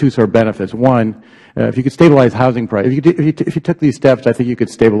has really two sort of benefits. One, if you could stabilize housing prices, if you took these steps, I think you could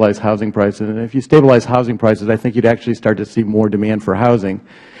stabilize housing prices. And if you stabilize housing prices, I think you'd actually start to see more demand for housing.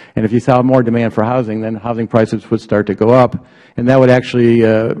 And if you saw more demand for housing, then housing prices would start to go up, and that would actually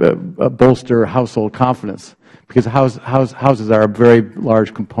bolster household confidence, because houses are a very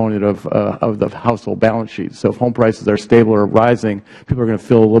large component of the household balance sheet. So if home prices are stable or rising, people are going to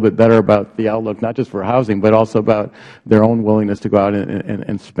feel a little bit better about the outlook, not just for housing, but also about their own willingness to go out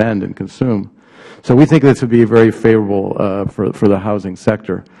and spend and consume. So we think this would be very favorable for the housing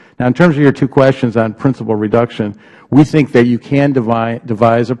sector. Now, in terms of your two questions on principal reduction, we think that you can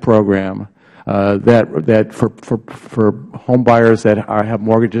devise a program that for home buyers that have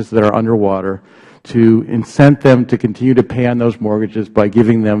mortgages that are underwater, to incent them to continue to pay on those mortgages by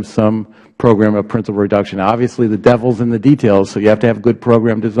giving them some program of principal reduction. Obviously, the devil's in the details, so you have to have good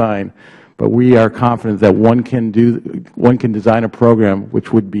program design. But we are confident that one can design a program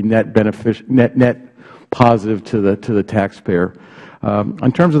which would be net positive to the taxpayer.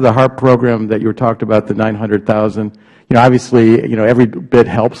 In terms of the HARP program that you talked about, the 900,000, obviously, every bit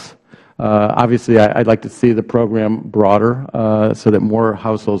helps. Obviously, I'd like to see the program broader so that more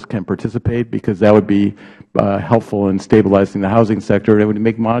households can participate, because that would be helpful in stabilizing the housing sector, and it would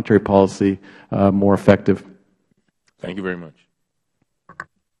make monetary policy more effective. Thank you very much.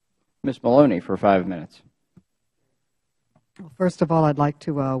 Ms. Maloney for 5 minutes. Well, first of all, I'd like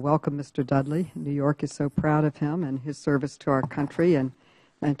to welcome Mr. Dudley. New York is so proud of him and his service to our country, and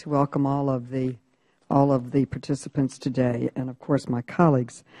to welcome all of the participants today, and of course my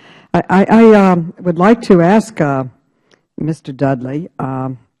colleagues. I would like to ask Mr. Dudley,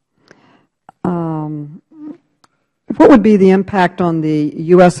 what would be the impact on the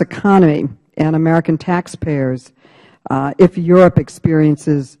U.S. economy and American taxpayers if Europe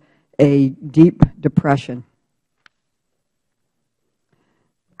experiences a deep depression?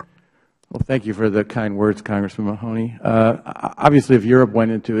 Well, thank you for the kind words, Congressman Mahoney. Obviously, if Europe went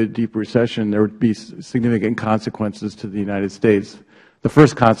into a deep recession, there would be significant consequences to the United States. The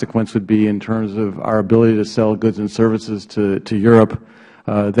first consequence would be in terms of our ability to sell goods and services to Europe.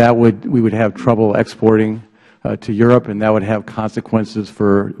 We would have trouble exporting to Europe, and that would have consequences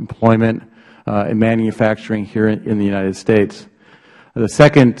for employment and manufacturing here in the United States. The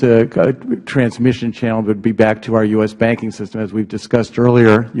second transmission channel would be back to our U.S. banking system. As we have discussed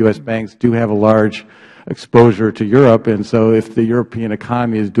earlier, U.S. banks do have a large exposure to Europe, and so if the European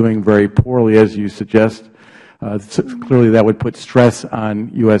economy is doing very poorly, as you suggest, clearly that would put stress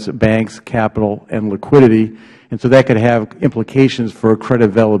on U.S. banks, capital, and liquidity, and so that could have implications for credit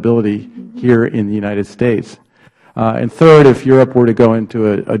availability here in the United States. And third, if Europe were to go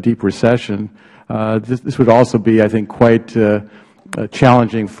into a deep recession, this would also be, I think, quite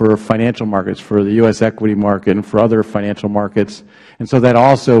challenging for financial markets, for the U.S. equity market and for other financial markets. And so that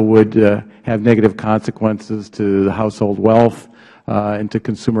also would have negative consequences to the household wealth and to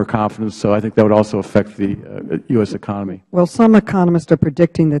consumer confidence. So I think that would also affect the U.S. economy. Well, some economists are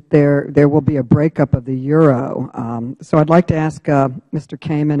predicting that there will be a breakup of the euro. So I'd like to ask Mr.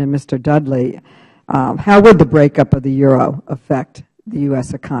 Kamin and Mr. Dudley, how would the breakup of the euro affect the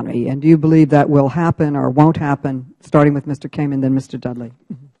U.S. economy? And do you believe that will happen or won't happen, starting with Mr. Kamin, then Mr. Dudley?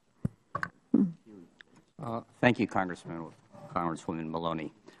 Thank you, Congresswoman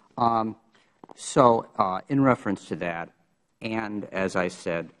Maloney. In reference to that, and as I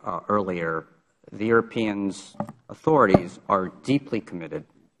said earlier, the European authorities are deeply committed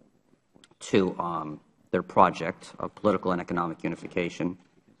to their project of political and economic unification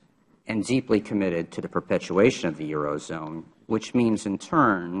and deeply committed to the perpetuation of the Eurozone, which means in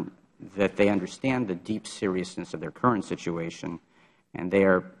turn that they understand the deep seriousness of their current situation, and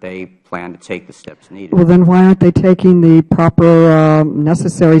they plan to take the steps needed. Well, then why aren't they taking the proper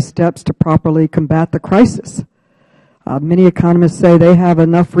necessary steps to properly combat the crisis? Many economists say they have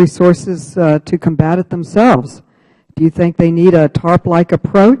enough resources to combat it themselves. Do you think they need a TARP-like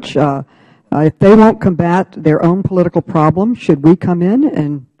approach? If they won't combat their own political problem, should we come in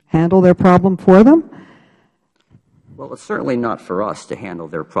and handle their problem for them? Well, it's certainly not for us to handle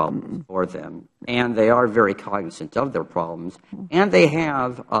their problems for them, and they are very cognizant of their problems, and they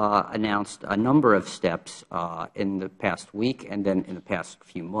have announced a number of steps in the past week and then in the past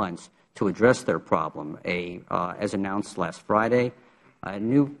few months to address their problem. As announced last Friday, a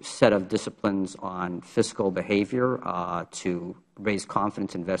new set of disciplines on fiscal behavior to raise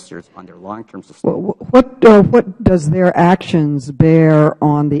confidence investors on their long-term sustainability. What does their actions bear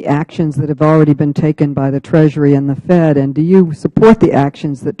on the actions that have already been taken by the Treasury and the Fed, and do you support the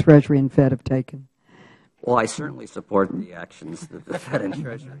actions that Treasury and Fed have taken? Well, I certainly support the actions that the Fed and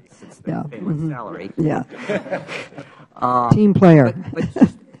Treasury, since they pay my salary. Yeah. Team player.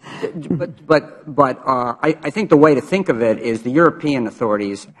 But I think the way to think of it is the European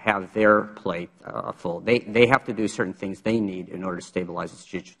authorities have their plate full. They have to do certain things they need in order to stabilize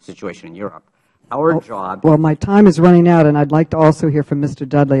the situation in Europe. Our job. Well, my time is running out, and I'd like to also hear from Mr.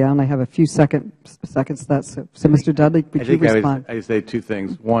 Dudley. I only have a few seconds to that. So Mr. Dudley, would you respond? I would say two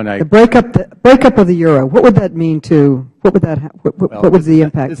things. One, the breakup of the euro. What would that mean to? What would that? What would the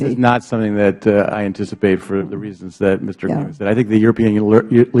impact be? This is not something that I anticipate for the reasons that Mr. Kamin said. I think the European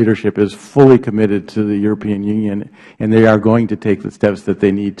leadership is fully committed to the European Union, and they are going to take the steps that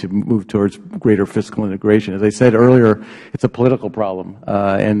they need to move towards greater fiscal integration. As I said earlier, it's a political problem,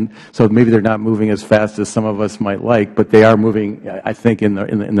 and so maybe they're not moving as fast as some of us might like, but they are moving, I think, in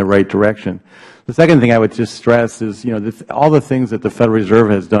the right direction. The second thing I would just stress is, all the things that the Federal Reserve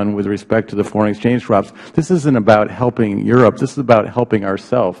has done with respect to the foreign exchange swaps, this isn't about helping Europe. This is about helping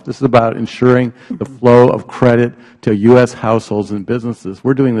ourselves. This is about ensuring the flow of credit to U.S. households and businesses.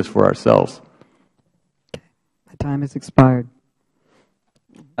 We're doing this for ourselves. The time has expired.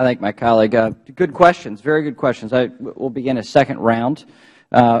 I thank my colleague. Good questions, very good questions. We'll begin a second round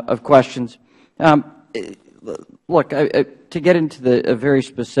of questions. Look, to get into a very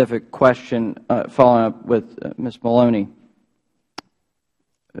specific question, following up with Ms. Maloney,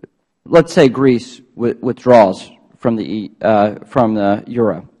 let's say Greece withdraws from the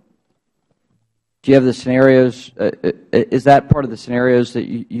euro. Do you have the scenarios? Is that part of the scenarios that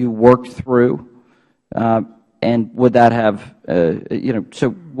you worked through? And would that have, so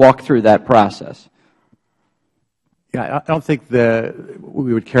walk through that process. Yeah, I don't think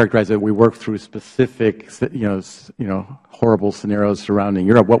we would characterize it. We work through specific, horrible scenarios surrounding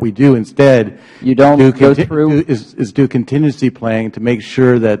Europe. What we do instead, is do contingency planning to make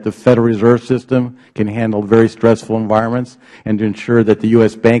sure that the Federal Reserve System can handle very stressful environments, and to ensure that the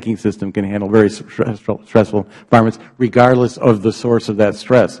U.S. banking system can handle very stressful environments, regardless of the source of that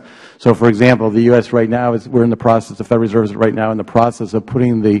stress. So, for example, the U.S. right now we're in the process. The Federal Reserve is right now in the process of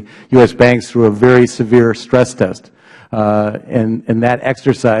putting the U.S. banks through a very severe stress test. And that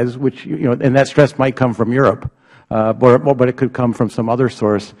exercise, which, and that stress might come from Europe, but it could come from some other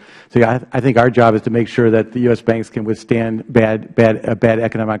source. So I think our job is to make sure that the U.S. banks can withstand a bad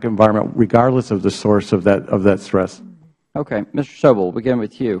economic environment regardless of the source of that stress. Okay. Mr. Sobel, we'll begin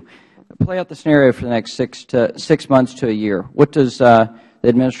with you. Play out the scenario for the next 6 months to a year. What does the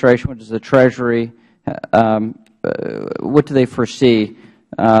administration, what does the Treasury, what do they foresee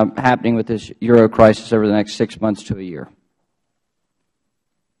happening with this euro crisis over the next 6 months to a year?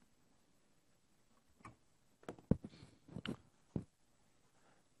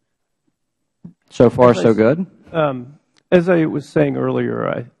 So far, so good? As I was saying earlier,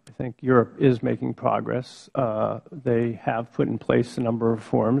 I think Europe is making progress. They have put in place a number of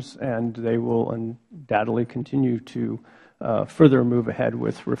reforms, and they will undoubtedly continue to further move ahead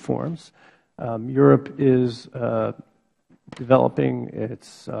with reforms. Europe is developing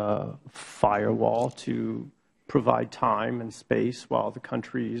its firewall to provide time and space while the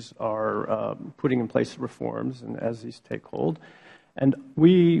countries are putting in place reforms and as these take hold. And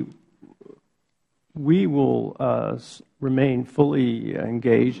we will remain fully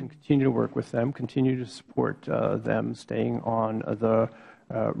engaged and continue to work with them, continue to support them staying on the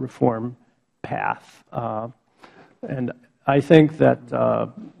reform path. And I think that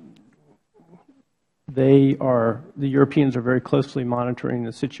the Europeans are very closely monitoring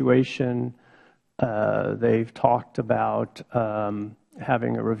the situation. They've talked about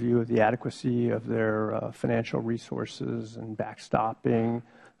having a review of the adequacy of their financial resources and backstopping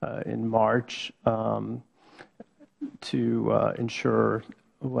in March to ensure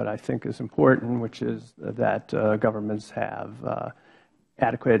what I think is important, which is that governments have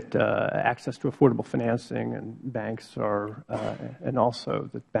adequate access to affordable financing, and banks are, and also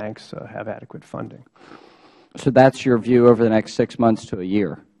that banks have adequate funding. So that's your view over the next 6 months to a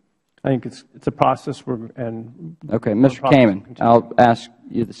year? I think it's a process. Okay, Mr. Kamin, I'll ask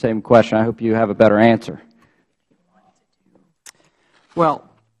you the same question. I hope you have a better answer. Well,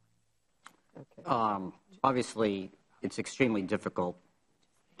 obviously, it's extremely difficult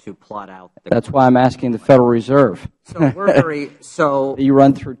to plot out. That's why I'm asking the Federal Reserve. So we're you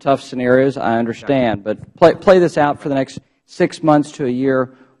run through tough scenarios, I understand, but play this out for the next 6 months to a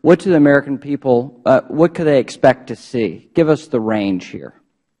year. What do the American people, what could they expect to see? Give us the range here.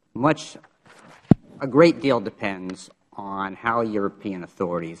 A great deal depends on how European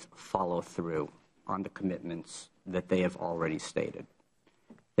authorities follow through on the commitments that they have already stated.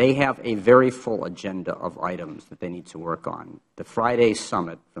 They have a very full agenda of items that they need to work on. The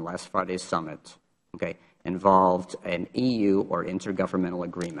last Friday's summit, involved an EU or intergovernmental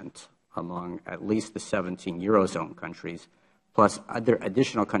agreement among at least the 17 Eurozone countries, plus other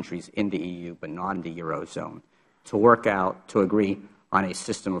additional countries in the EU but not in the Eurozone, to agree on a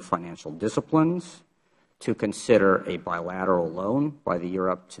system of financial disciplines, to consider a bilateral loan by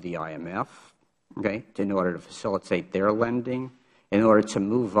Europe to the IMF, in order to facilitate their lending, in order to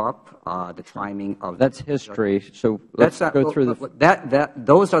move up the timing of... That's history, so let's go through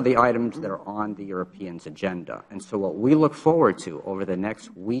those are the items that are on the Europeans' agenda. And so what we look forward to over the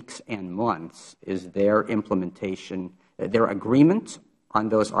next weeks and months is their implementation, their agreement on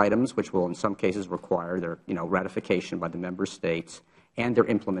those items, which will in some cases require their ratification by the member states, and their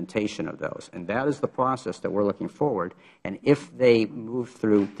implementation of those. And that is the process that we're looking forward. And if they move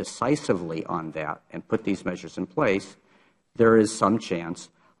through decisively on that and put these measures in place, there is some chance,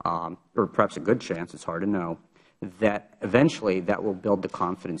 or perhaps a good chance, it's hard to know, that eventually that will build the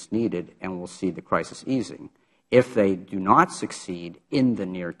confidence needed and we'll see the crisis easing. If they do not succeed in the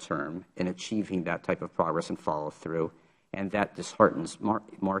near term in achieving that type of progress and follow through, and that disheartens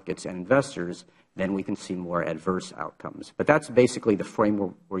markets and investors, then we can see more adverse outcomes. But that's basically the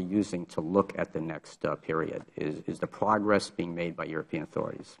framework we're using to look at the next period, is the progress being made by European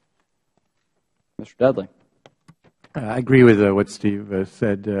authorities. Mr. Dudley. I agree with what Steve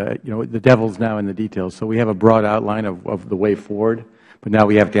said. The devil's now in the details. So we have a broad outline of the way forward, but now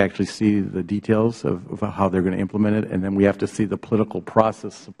we have to actually see the details of how they're going to implement it, and then we have to see the political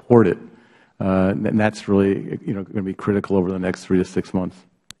process support it. And that's really going to be critical over the next 3 to 6 months.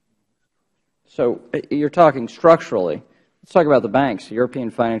 So you're talking structurally. Let's talk about the banks, the European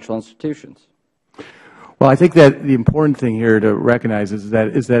financial institutions. Well, I think that the important thing here to recognize is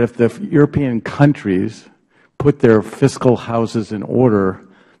that if the European countries put their fiscal houses in order,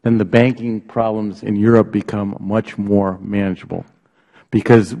 then the banking problems in Europe become much more manageable.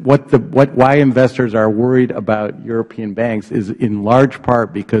 Because why investors are worried about European banks is in large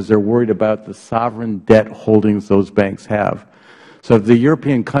part because they're worried about the sovereign debt holdings those banks have. So if the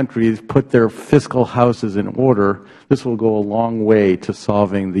European countries put their fiscal houses in order, this will go a long way to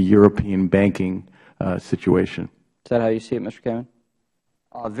solving the European banking situation. that how you see it, Mr. Kamin?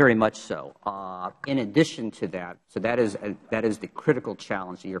 Very much so. In addition to that, so that is the critical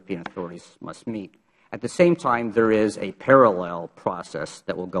challenge the European authorities must meet. At the same time, there is a parallel process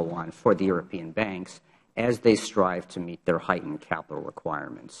that will go on for the European banks as they strive to meet their heightened capital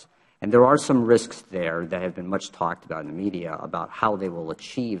requirements. And there are some risks there that have been much talked about in the media about how they will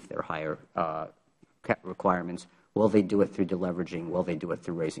achieve their higher requirements. Will they do it through deleveraging? Will they do it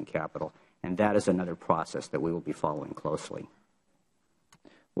through raising capital? And that is another process that we will be following closely.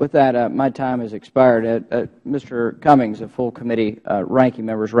 With that, my time has expired. Mr. Cummings, the full committee ranking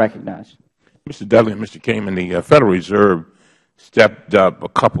member, is recognized. Mr. Dudley and Mr. Kamin, the Federal Reserve stepped up a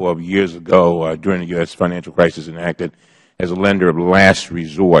couple of years ago during the U.S. financial crisis and acted as a lender of last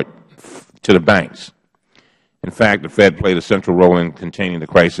resort to the banks. In fact, the Fed played a central role in containing the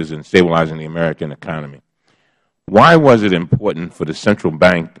crisis and stabilizing the American economy. Why was it important for the Central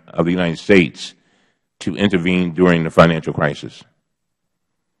Bank of the United States to intervene during the financial crisis?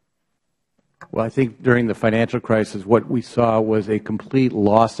 Well, I think during the financial crisis, what we saw was a complete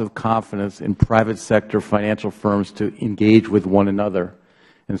loss of confidence in private sector financial firms to engage with one another.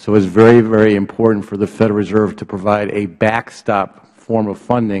 And so it's very, very important for the Federal Reserve to provide a backstop form of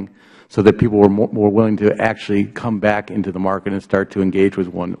funding so that people were more willing to actually come back into the market and start to engage with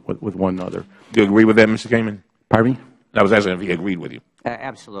one another. Do you agree with that, Mr. Kamin? Pardon me? I was asking if he agreed with you.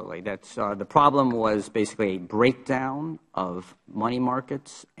 Absolutely. That's the problem was basically a breakdown of money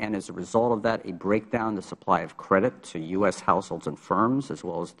markets, and as a result of that, a breakdown in the supply of credit to U.S. households and firms, as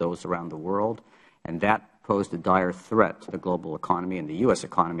well as those around the world, and that posed a dire threat to the global economy and the U.S.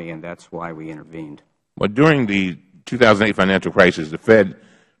 economy, and that's why we intervened. Well, during the 2008 financial crisis, the Fed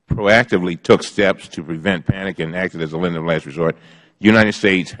proactively took steps to prevent panic and acted as a lender of last resort. The United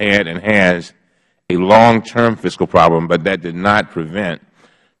States had and has a long-term fiscal problem, but that did not prevent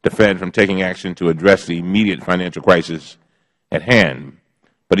the Fed from taking action to address the immediate financial crisis at hand.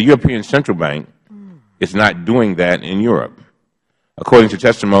 But the European Central Bank is not doing that in Europe. According to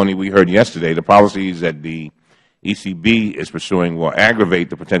testimony we heard yesterday, the policies that the ECB is pursuing will aggravate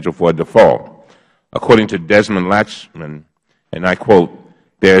the potential for a default. According to Desmond Latchman, and I quote,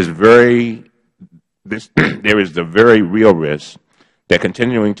 there is the very real risk that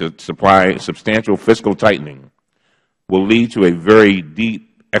continuing to supply substantial fiscal tightening will lead to a very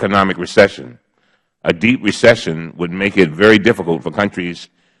deep economic recession. A deep recession would make it very difficult for countries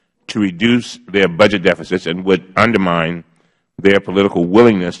to reduce their budget deficits and would undermine their political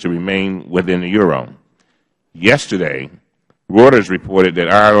willingness to remain within the euro. Yesterday, Reuters reported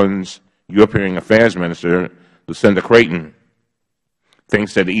that Ireland's European Affairs Minister, Lucinda Creighton,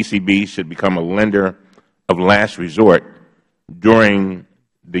 thinks that the ECB should become a lender of last resort during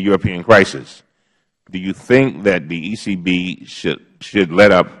the European crisis. Do you think that the ECB should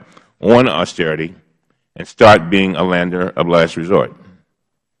let up on austerity and start being a lender of last resort?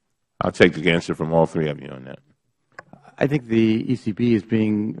 I'll take the answer from all three of you on that. I think the ECB is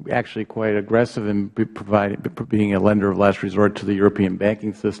being actually quite aggressive in being a lender of last resort to the European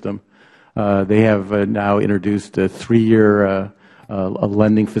banking system. They have now introduced a 3-year a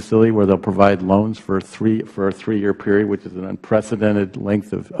lending facility where they'll provide loans for a 3-year period, which is an unprecedented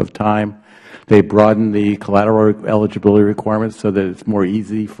length of time. They broaden the collateral eligibility requirements so that it's more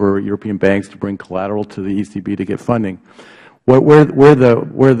easy for European banks to bring collateral to the ECB to get funding. Where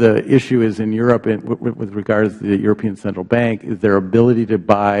the issue is in Europe with regards to the European Central Bank is their ability to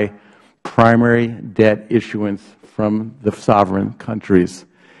buy primary debt issuance from the sovereign countries.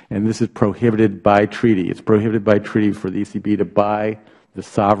 And this is prohibited by treaty. It's prohibited by treaty for the ECB to buy the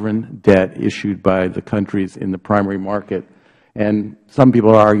sovereign debt issued by the countries in the primary market. And some people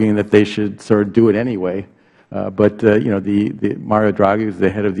are arguing that they should sort of do it anyway. But Mario Draghi, who's the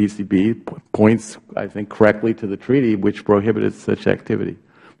head of the ECB, points, I think, correctly to the treaty which prohibited such activity.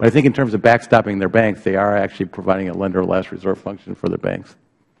 But I think in terms of backstopping their banks, they are actually providing a lender of last resort function for their banks.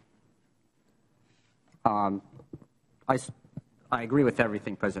 I agree with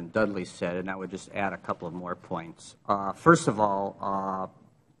everything President Dudley said, and I would just add a couple of more points. First of all,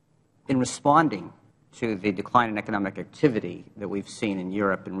 in responding to the decline in economic activity that we've seen in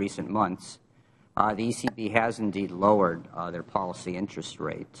Europe in recent months, the ECB has indeed lowered their policy interest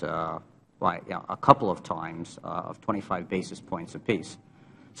rate by a couple of times of 25 basis points apiece.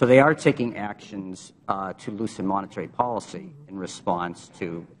 So they are taking actions to loosen monetary policy in response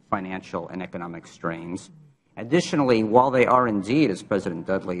to financial and economic strains. Additionally, while they are indeed, as President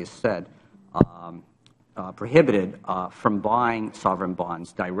Dudley has said, prohibited from buying sovereign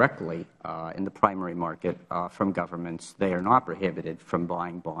bonds directly in the primary market from governments, they are not prohibited from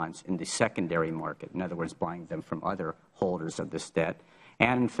buying bonds in the secondary market, in other words, buying them from other holders of this debt.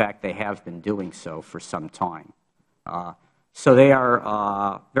 And, in fact, they have been doing so for some time. So they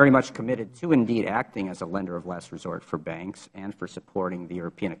are very much committed to indeed acting as a lender of last resort for banks and for supporting the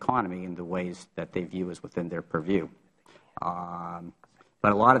European economy in the ways that they view as within their purview.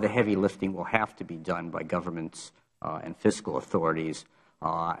 But a lot of the heavy lifting will have to be done by governments and fiscal authorities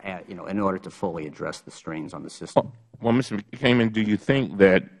in order to fully address the strains on the system. Well, Mr. Kamin, do you think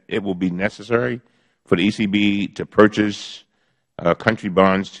that it will be necessary for the ECB to purchase country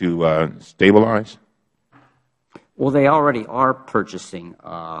bonds to stabilize? Well, they already are purchasing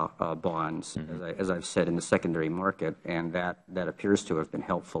bonds, as I've said, in the secondary market, and that appears to have been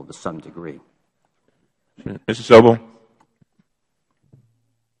helpful to some degree. Mr. Sobel?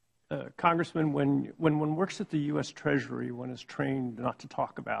 Congressman, when one works at the U.S. Treasury, one is trained not to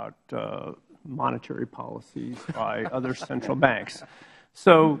talk about monetary policies by other central banks.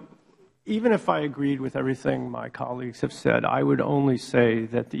 So even if I agreed with everything my colleagues have said, I would only say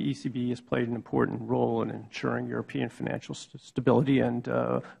that the ECB has played an important role in ensuring European financial stability, and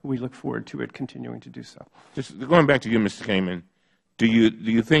we look forward to it continuing to do so. Just going back to you, Mr. Kamin, do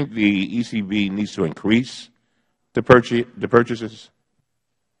you think the ECB needs to increase the purchases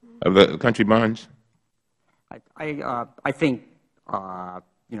of the country bonds? I think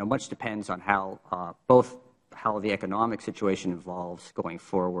much depends on how both how the economic situation evolves going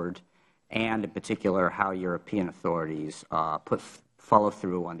forward, and in particular how European authorities follow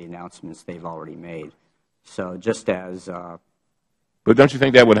through on the announcements they've already made. So just as but don't you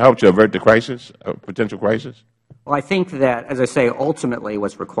think that would help to avert the crisis, a potential crisis? Well, I think that, as I say, ultimately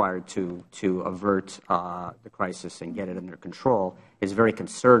what's required to avert the crisis and get it under control is very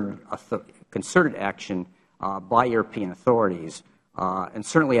concerted action by European authorities. And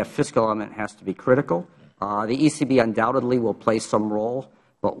certainly a fiscal element has to be critical. The ECB undoubtedly will play some role,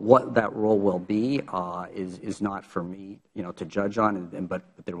 but what that role will be is not for me to judge on, but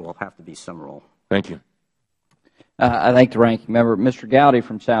there will have to be some role. Thank you. I thank the ranking member. Mr. Gowdy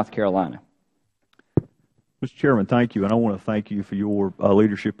from South Carolina. Mr. Chairman, thank you, and I want to thank you for your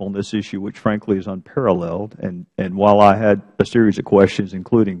leadership on this issue, which frankly is unparalleled. And while I had a series of questions,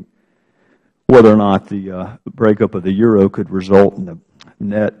 including whether or not the breakup of the euro could result in a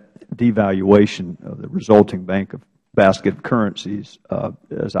net devaluation of the resulting basket of currencies,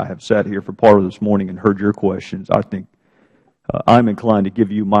 as I have sat here for part of this morning and heard your questions, I think I'm inclined to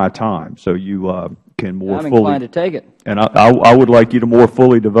give you my time so you can more fully. I'm inclined to take it. And I would like you to more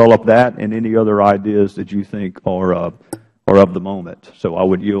fully develop that and any other ideas that you think are of the moment. So I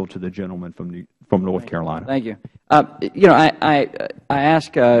would yield to the gentleman from North Carolina. Thank you. I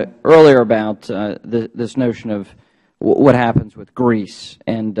asked earlier about this notion of what happens with Greece,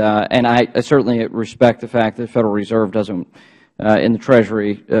 and I certainly respect the fact that the Federal Reserve doesn't, in the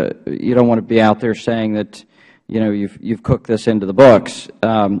Treasury, you don't want to be out there saying that you've cooked this into the books,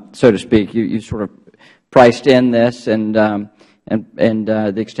 so to speak. You sort of priced in this, and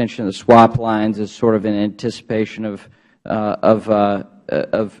the extension of the swap lines is sort of in anticipation of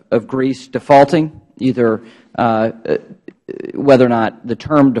Greece defaulting, either whether or not the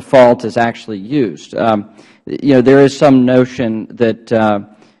term default is actually used. There is some notion that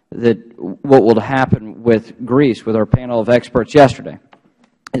what will happen with Greece, with our panel of experts yesterday,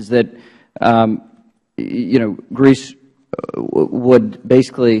 is that Greece would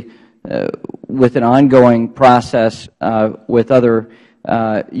basically, with an ongoing process with other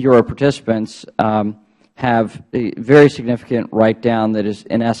Euro participants, have a very significant write-down that is,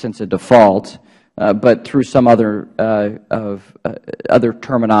 in essence, a default, but through some other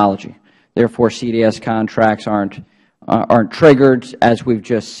terminology. Therefore, CDS contracts aren't triggered, as we've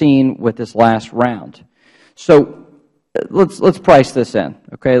just seen with this last round. So let's price this in.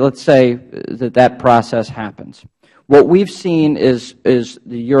 Okay, let's say that process happens. What we've seen is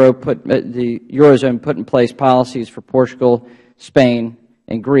the Eurozone put in place policies for Portugal, Spain,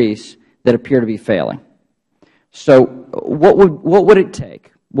 and Greece that appear to be failing. So what would it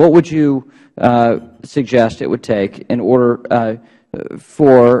take? What would you suggest it would take in order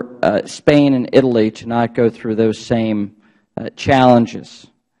for Spain and Italy to not go through those same challenges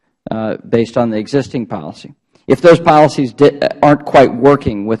based on the existing policy? If those policies aren't quite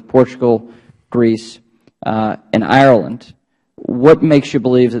working with Portugal, Greece, and Ireland, what makes you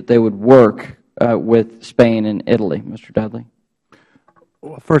believe that they would work with Spain and Italy, Mr. Dudley?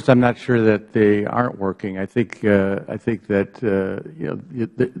 Well, first, I'm not sure that they aren't working. I think that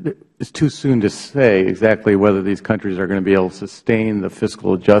it's too soon to say exactly whether these countries are going to be able to sustain the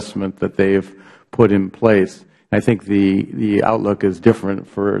fiscal adjustment that they've put in place. I think the outlook is different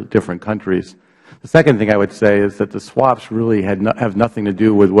for different countries. The second thing I would say is that the swaps really have nothing to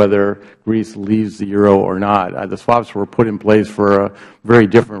do with whether Greece leaves the euro or not. The swaps were put in place for a very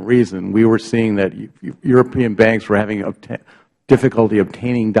different reason. We were seeing that European banks were having difficulty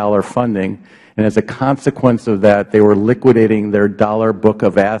obtaining dollar funding, and as a consequence of that, they were liquidating their dollar book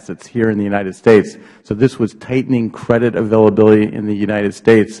of assets here in the United States. So this was tightening credit availability in the United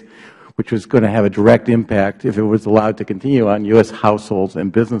States, which was going to have a direct impact, if it was allowed to continue, on U.S. households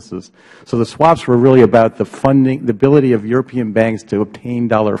and businesses. So the swaps were really about the funding, the ability of European banks to obtain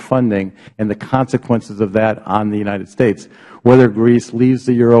dollar funding and the consequences of that on the United States. Whether Greece leaves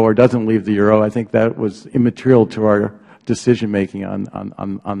the euro or doesn't leave the euro, I think that was immaterial to our decision-making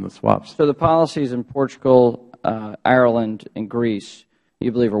on the swaps. So the policies in Portugal, Ireland, and Greece,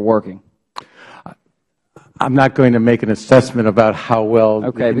 you believe are working? I'm not going to make an assessment about how well the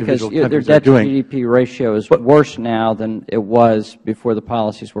individual countries are doing. Their debt-to-GDP ratio is worse now than it was before the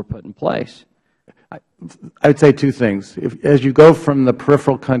policies were put in place. I would say two things. As you go from the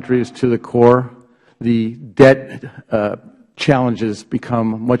peripheral countries to the core, the debt challenges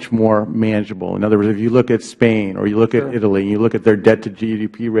become much more manageable. In other words, if you look at Spain or you look at Italy, and you look at their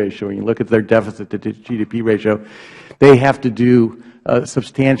debt-to-GDP ratio, and you look at their deficit-to-GDP ratio, they have to do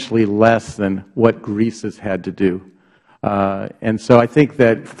substantially less than what Greece has had to do. And so I think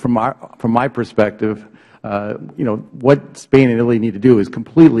that from my perspective, what Spain and Italy need to do is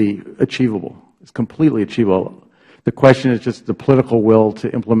completely achievable. It's completely achievable. The question is just the political will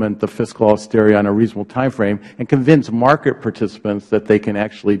to implement the fiscal austerity on a reasonable time frame and convince market participants that they can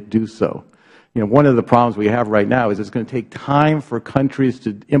actually do so. One of the problems we have right now is it's going to take time for countries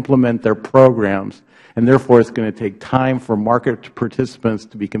to implement their programs, and therefore it's going to take time for market participants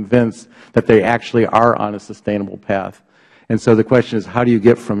to be convinced that they actually are on a sustainable path. And so the question is, how do you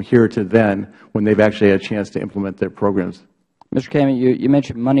get from here to then when they've actually had a chance to implement their programs? Mr. Kamin, you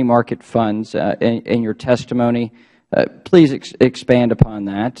mentioned money market funds in your testimony. Please expand upon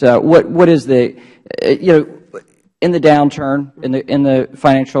that. What is the, in the downturn, in the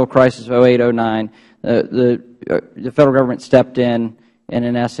financial crisis of 08, 09, the Federal Government stepped in and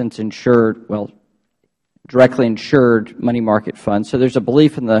in essence insured, directly insured money market funds. So there's a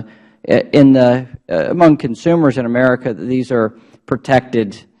belief among consumers in America that these are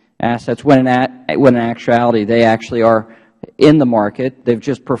protected assets, when in actuality they actually are in the market. They've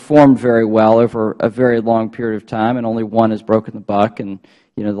just performed very well over a very long period of time, and only one has broken the buck in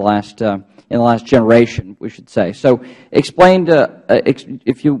in the last generation, we should say. So explain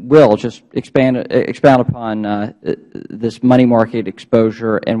if you will, just expound upon this money market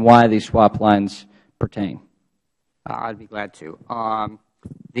exposure and why these swap lines pertain. I'd be glad to.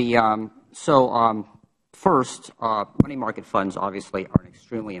 First, money market funds obviously are an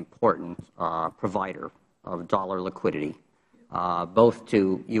extremely important provider of dollar liquidity, both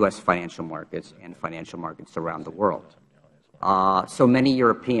to U.S. financial markets and financial markets around the world. So many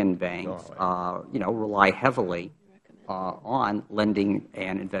European banks, rely heavily on lending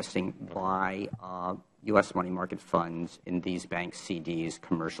and investing by U.S. money market funds in these bank CDs,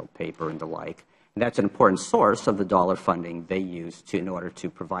 commercial paper, and the like. And that's an important source of the dollar funding they use in order to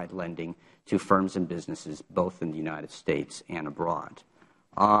provide lending to firms and businesses both in the United States and abroad.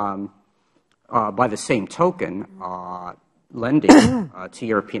 By the same token, lending to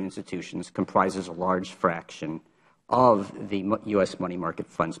European institutions comprises a large fraction of the U.S. money market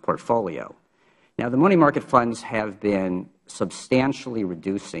funds portfolio. Now, the money market funds have been substantially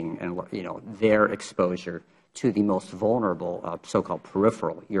reducing their exposure to the most vulnerable, so-called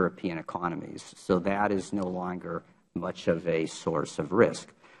peripheral European economies. So that is no longer much of a source of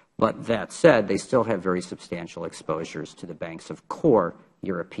risk. But that said, they still have very substantial exposures to the banks of core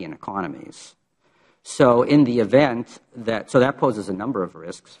European economies. So in the event that poses a number of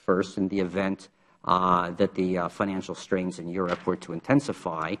risks. First, in the event that the financial strains in Europe were to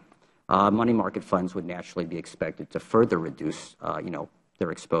intensify, money market funds would naturally be expected to further reduce,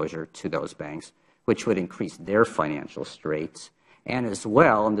 their exposure to those banks, which would increase their financial straits. And as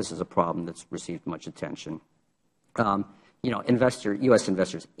well, and this is a problem that's received much attention, U.S.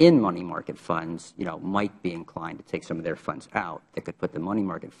 investors in money market funds, might be inclined to take some of their funds out that could put the money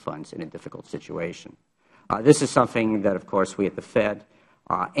market funds in a difficult situation. This is something that, of course, we at the Fed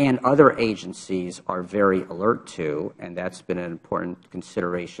and other agencies are very alert to, and that's been an important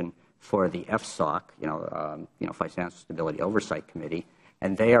consideration for the FSOC, Financial Stability Oversight Committee,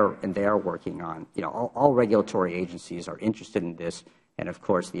 and they are working on, all regulatory agencies are interested in this, and of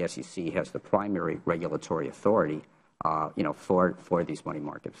course the SEC has the primary regulatory authority, for these money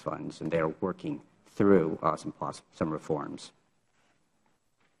market funds, and they are working through some reforms.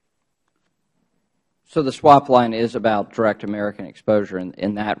 So the swap line is about direct American exposure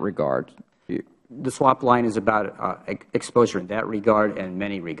in that regard. the swap line is about exposure in that regard and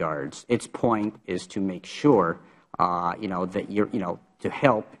many regards. Its point is to make sure, that to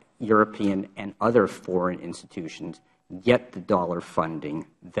help European and other foreign institutions get the dollar funding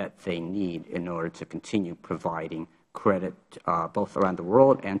that they need in order to continue providing credit both around the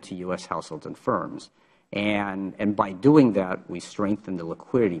world and to U.S. households and firms. And by doing that, we strengthen the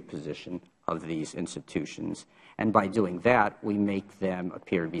liquidity position of these institutions. And by doing that, we make them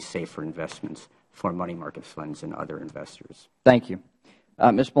appear to be safer investments for money market funds and other investors. Thank you.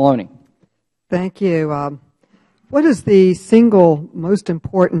 Ms. Maloney. Thank you. What is the single most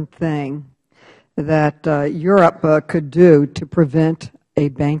important thing that Europe could do to prevent a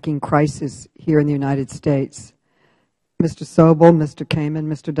banking crisis here in the United States? Mr. Sobel, Mr. Kamin,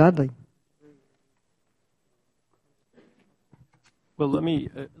 Mr. Dudley. Well, let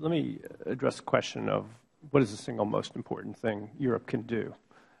me address the question of what is the single most important thing Europe can do.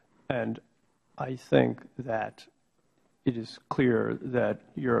 And I think that it is clear that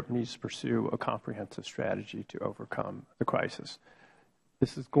Europe needs to pursue a comprehensive strategy to overcome the crisis.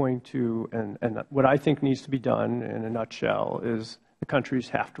 This is going to, and what I think needs to be done in a nutshell is the countries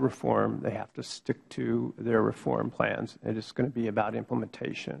have to reform. They have to stick to their reform plans. It is going to be about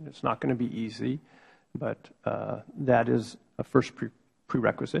implementation. It's not going to be easy, but that is a first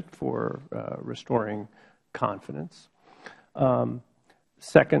prerequisite for restoring confidence.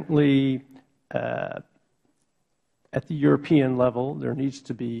 Secondly, at the European level, there needs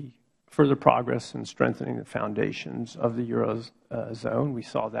to be further progress in strengthening the foundations of the Eurozone. We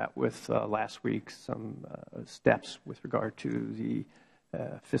saw that with last week, some steps with regard to the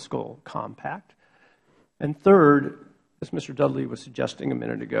fiscal compact. And third, as Mr. Dudley was suggesting a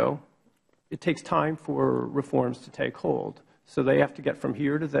minute ago, it takes time for reforms to take hold. So they have to get from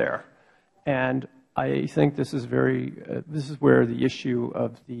here to there. And I think this is where the issue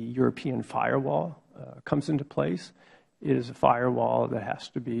of the European firewall comes into place. It is a firewall that has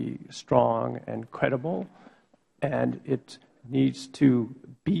to be strong and credible, and it needs to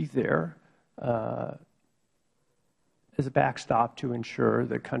be there as a backstop to ensure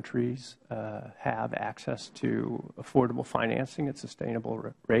that countries have access to affordable financing at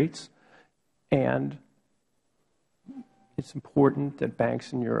sustainable rates. And it's important that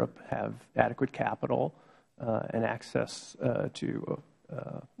banks in Europe have adequate capital and access to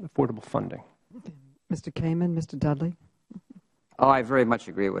affordable funding. Mr. Kamin, Mr. Dudley. Oh, I very much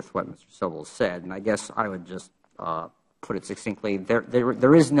agree with what Mr. Sobel said, and I guess I would just put it succinctly: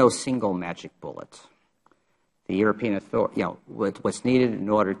 there is no single magic bullet. The European authority, what's needed in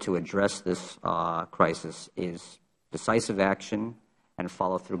order to address this crisis is decisive action and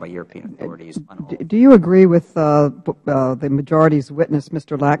follow through by European authorities. Do you agree with the majority's witness,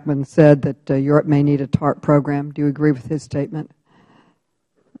 Mr. Lackman, said that Europe may need a TARP program? Do you agree with his statement?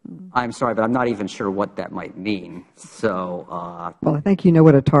 I'm sorry, but I'm not even sure what that might mean. So, well, I think you know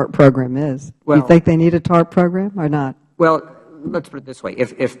what a TARP program is. Well, you think they need a TARP program or not? Well, let's put it this way.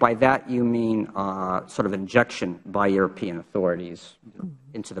 If by that you mean sort of injection by European authorities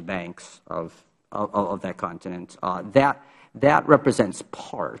into the banks of that continent, that represents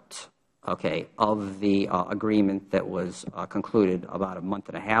part, okay, of the agreement that was concluded about a month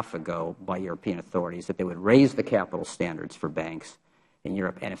and a half ago by European authorities that they would raise the capital standards for banks in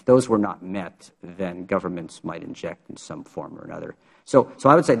Europe. And if those were not met, then governments might inject in some form or another. So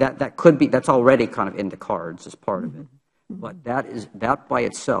I would say that could be, that's already kind of in the cards as part of it. But that by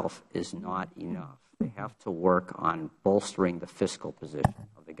itself is not enough. They have to work on bolstering the fiscal position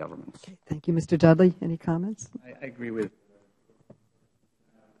of the governments. Okay, thank you. Mr. Dudley, any comments? I agree with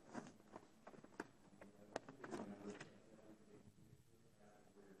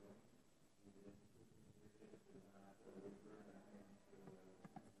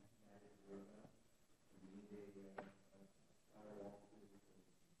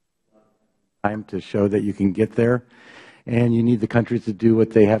time to show that you can get there, and you need the countries to do what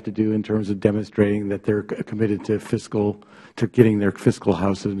they have to do in terms of demonstrating that they're committed to getting their fiscal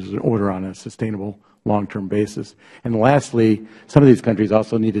houses in order on a sustainable long-term basis. And lastly, some of these countries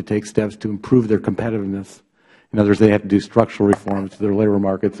also need to take steps to improve their competitiveness. In other words, they have to do structural reforms to their labor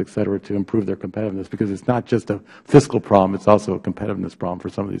markets, et cetera, to improve their competitiveness, because it's not just a fiscal problem, it's also a competitiveness problem for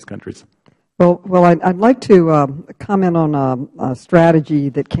some of these countries. Well, I'd like to comment on a strategy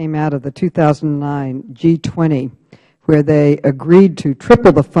that came out of the 2009 G20, where they agreed to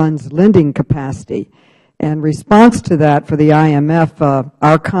triple the fund's lending capacity. In response to that, for the IMF,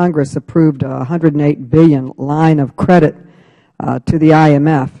 our Congress approved a $108 billion line of credit to the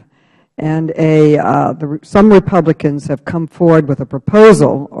IMF. And some Republicans have come forward with a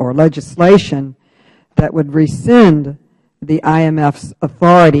proposal or legislation that would rescind the IMF's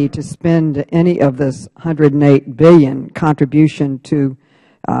authority to spend any of this $108 billion contribution to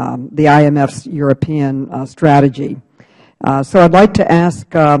the IMF's European strategy. So I'd like to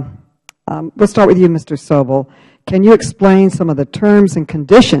ask, we'll start with you, Mr. Sobel. Can you explain some of the terms and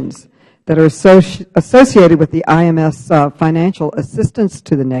conditions that are associated with the IMF's financial assistance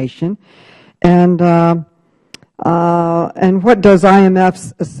to the nation, and what does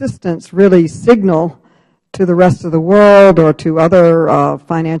IMF's assistance really signal to the rest of the world or to other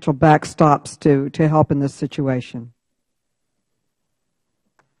financial backstops to help in this situation?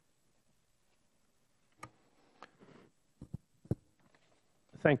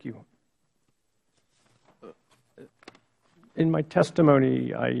 Thank you. In my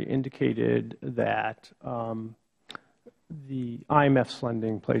testimony, I indicated that the IMF's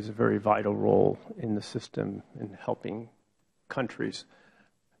lending plays a very vital role in the system in helping countries.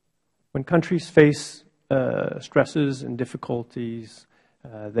 When countries face stresses and difficulties,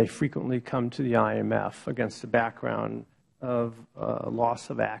 they frequently come to the IMF against the background of loss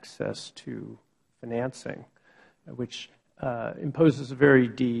of access to financing, which imposes a very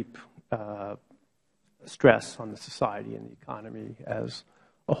deep stress on the society and the economy as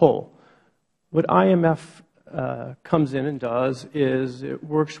a whole. What IMF comes in and does is it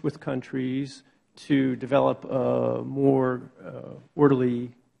works with countries to develop a more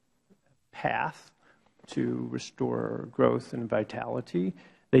orderly path to restore growth and vitality.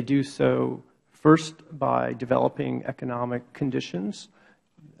 They do so first by developing economic conditions.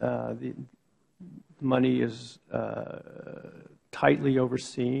 The money is tightly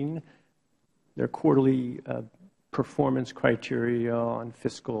overseen. There are quarterly performance criteria on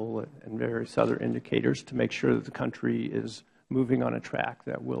fiscal and various other indicators to make sure that the country is moving on a track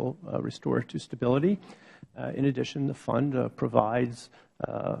that will restore it to stability. In addition, the fund provides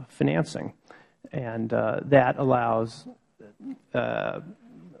financing, and that allows the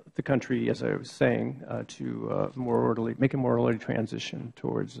country, as I was saying, to make a more orderly transition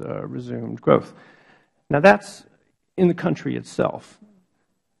towards resumed growth. Now, that's in the country itself.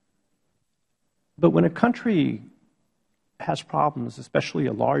 But when a country has problems, especially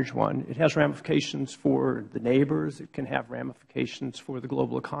a large one, it has ramifications for the neighbors. It can have ramifications for the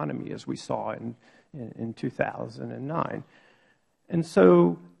global economy, as we saw in 2009. And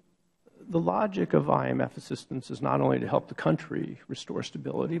so the logic of IMF assistance is not only to help the country restore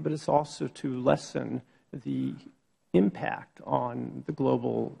stability, but it's also to lessen the impact on the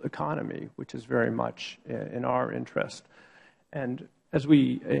global economy, which is very much in our interest. And as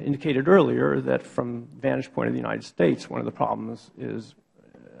we indicated earlier, that from the vantage point of the United States, one of the problems is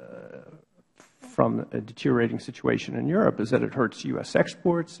from a deteriorating situation in Europe is that it hurts U.S.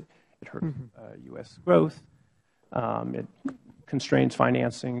 exports, it hurts U.S. growth, it constrains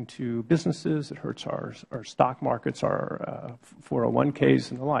financing to businesses, it hurts our stock markets, our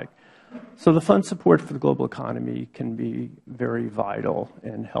 401ks and the like. So the fund support for the global economy can be very vital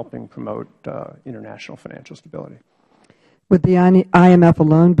in helping promote international financial stability. Would the IMF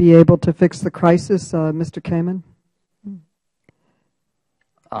alone be able to fix the crisis, Mr. Kamin?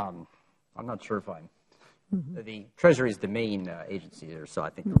 I'm not sure if I'm. The Treasury is the main agency there, so I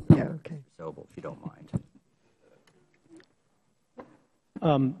think okay. Sobel, if you don't mind.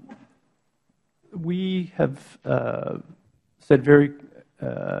 We have said very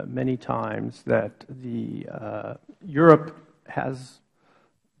many times that Europe has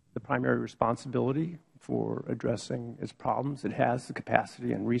the primary responsibility for addressing its problems. It has the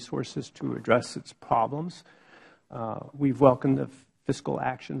capacity and resources to address its problems. We've welcomed the fiscal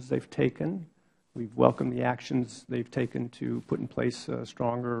actions they've taken. We've welcomed the actions they've taken to put in place a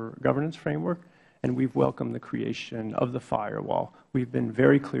stronger governance framework, and we've welcomed the creation of the firewall. We've been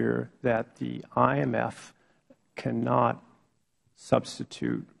very clear that the IMF cannot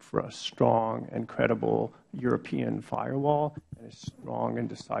substitute for a strong and credible European firewall and a strong and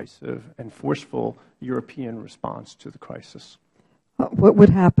decisive and forceful European response to the crisis. What would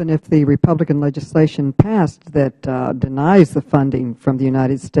happen if the Republican legislation passed that denies the funding from the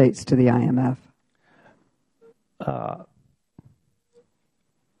United States to the IMF?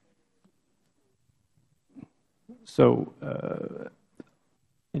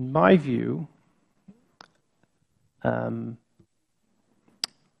 In my view, the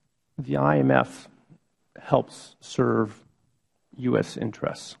IMF helps serve U.S.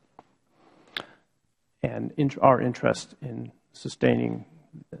 interests and our interest in sustaining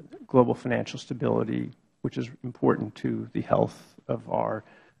global financial stability, which is important to the health of our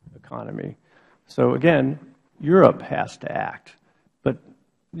economy. So again, Europe has to act, but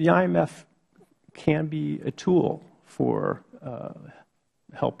the IMF can be a tool for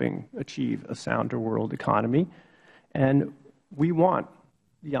helping achieve a sounder world economy. And we want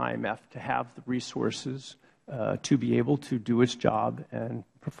the IMF to have the resources to be able to do its job and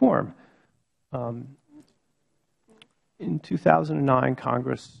perform. In 2009,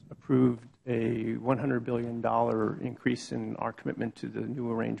 Congress approved a $100 billion increase in our commitment to the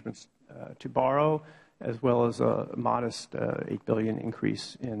new arrangements to borrow, as well as a modest $8 billion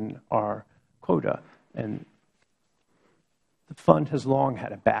increase in our quota. And the fund has long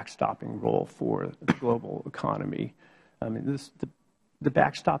had a backstopping role for the global economy. I mean, the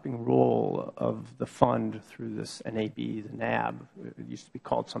backstopping role of the fund through this NAB, the NAB, it used to be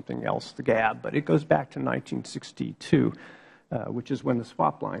called something else, the GAB, but it goes back to 1962, which is when the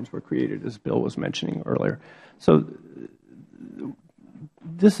swap lines were created, as Bill was mentioning earlier. So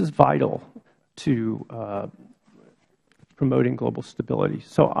this is vital to promoting global stability.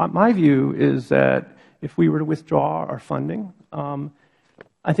 So my view is that if we were to withdraw our funding,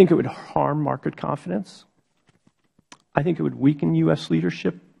 I think it would harm market confidence. I think it would weaken U.S.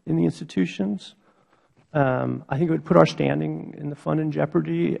 leadership in the institutions. I think it would put our standing in the fund in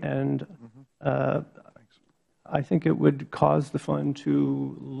jeopardy, and I think it would cause the fund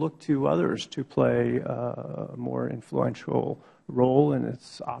to look to others to play a more influential role in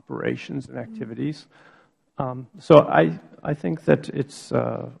its operations and activities. So I think that it's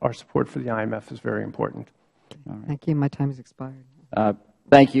our support for the IMF is very important. Thank you. My time has expired.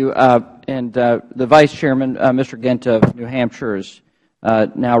 Thank you. And the Vice Chairman, Mr. Gint of New Hampshire, is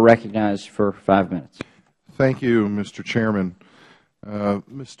now recognized for 5 minutes. Thank you, Mr. Chairman.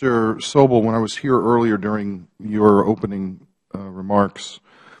 Mr. Sobel, when I was here earlier during your opening remarks,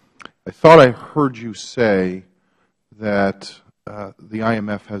 I thought I heard you say that the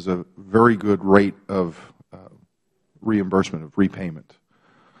IMF has a very good rate of reimbursement, of repayment.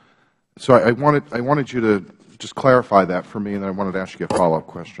 So I wanted you to just clarify that for me, and then I wanted to ask you a follow-up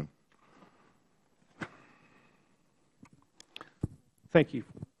question. Thank you.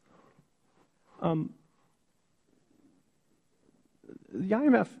 The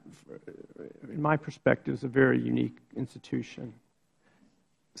IMF, in my perspective, is a very unique institution.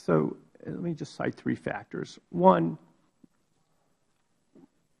 So let me just cite 3 factors. One,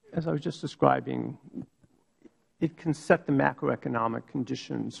 as I was just describing, it can set the macroeconomic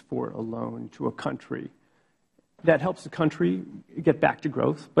conditions for a loan to a country. That helps the country get back to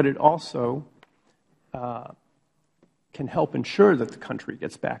growth, but it also can help ensure that the country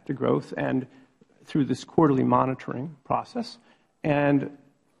gets back to growth, and through this quarterly monitoring process. And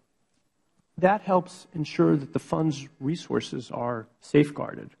that helps ensure that the fund's resources are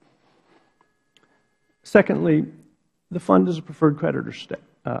safeguarded. Secondly, the fund is a preferred creditor state.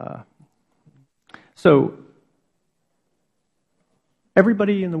 So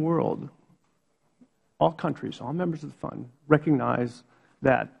everybody in the world, all countries, all members of the fund, recognize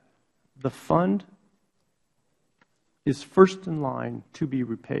that the fund is first in line to be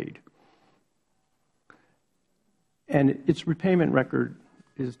repaid. And its repayment record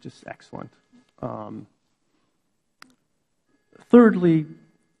is just excellent. Thirdly,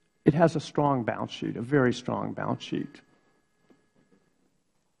 it has a strong balance sheet, a very strong balance sheet.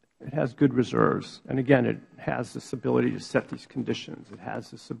 It has good reserves. And again, it has this ability to set these conditions. It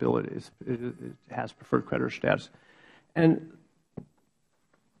has this ability. It has preferred creditor status. And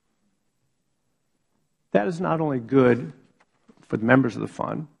that is not only good for the members of the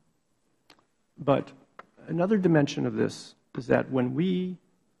fund, but another dimension of this is that when the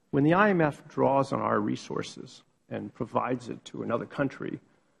IMF draws on our resources and provides it to another country,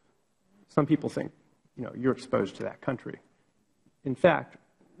 some people think, you're exposed to that country. In fact,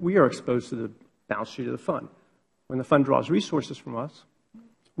 we are exposed to the balance sheet of the fund. When the fund draws resources from us,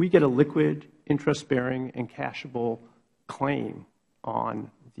 we get a liquid, interest-bearing, and cashable claim on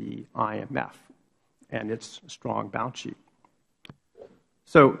the IMF and its strong balance sheet.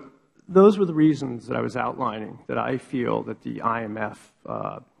 So those were the reasons that I was outlining, that I feel that the IMF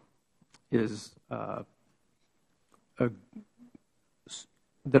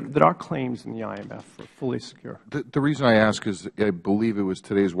that our claims in the IMF are fully secure. The reason I ask is I believe it was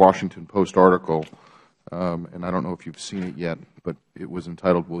today's Washington Post article, and I don't know if you've seen it yet, but it was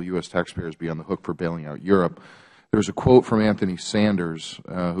entitled, "Will U.S. Taxpayers Be on the Hook for Bailing Out Europe?" There's a quote from Anthony Sanders,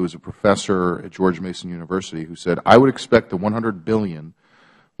 who is a professor at George Mason University, who said, "I would expect the $100 billion,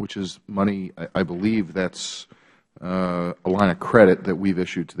 which is money, I believe that's a line of credit that we've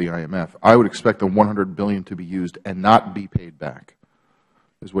issued to the IMF. I would expect the $100 billion to be used and not be paid back,"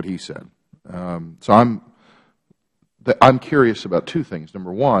 is what he said. So I'm curious about 2 things.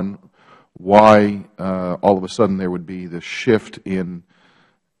 Number one, why all of a sudden there would be this shift in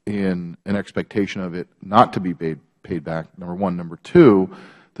an expectation of it not to be paid back, number one. Number two,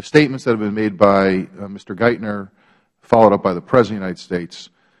 the statements that have been made by Mr. Geithner followed up by the President of the United States,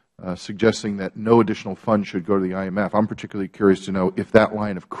 suggesting that no additional funds should go to the IMF. I'm particularly curious to know if that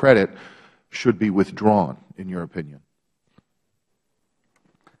line of credit should be withdrawn, in your opinion.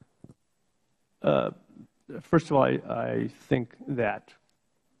 First of all, I think that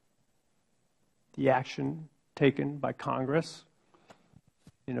the action taken by Congress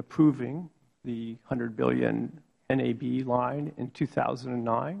in approving the $100 billion NAB line in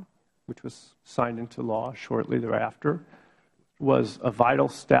 2009, which was signed into law shortly thereafter, was a vital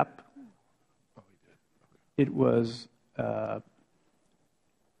step. It was the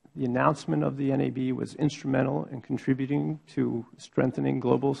announcement of the NAB was instrumental in contributing to strengthening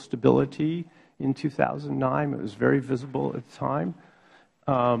global stability in 2009. It was very visible at the time.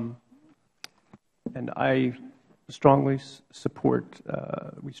 And I strongly support,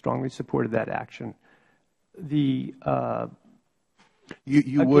 we strongly supported that action. You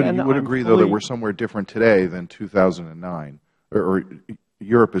would agree, though, that we're somewhere different today than 2009, or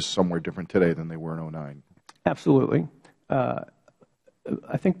Europe is somewhere different today than they were in 2009. Absolutely.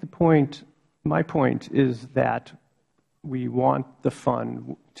 I think my point is that we want the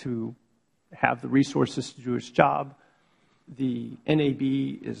fund to have the resources to do its job. The NAB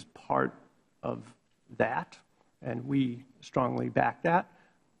is part of that, and we strongly back that.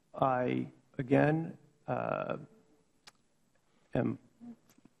 I, again, am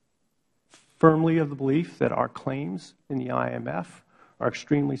firmly of the belief that our claims in the IMF are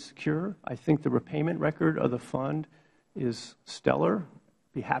extremely secure. I think the repayment record of the fund is stellar.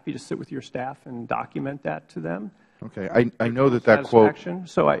 Be happy to sit with your staff and document that to them. Okay. I know that quote.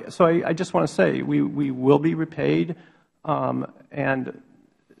 So I just want to say we will be repaid, and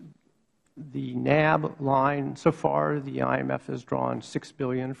the NAB line, so far the IMF has drawn $6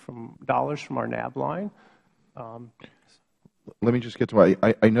 billion from our NAB line. Let me just get to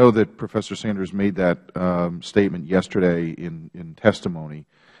I know that Professor Sanders made that statement yesterday in testimony,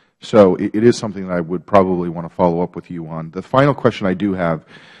 so it is something that I would probably want to follow up with you on. The final question I do have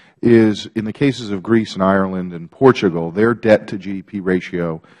is, in the cases of Greece and Ireland and Portugal, their debt to GDP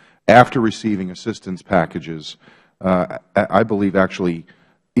ratio after receiving assistance packages, I believe, actually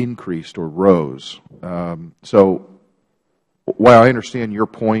increased or rose. So while I understand your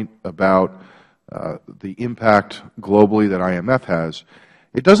point about the impact globally that IMF has,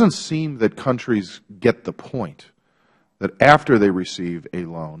 it doesn't seem that countries get the point that after they receive a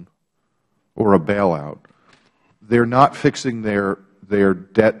loan or a bailout, they're not fixing their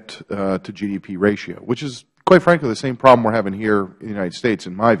debt to GDP ratio, which is, quite frankly, the same problem we're having here in the United States,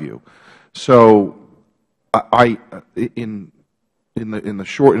 in my view. So in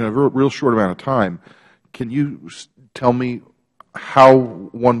a real short amount of time, can you tell me how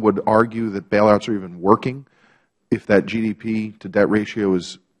one would argue that bailouts are even working if that GDP to debt ratio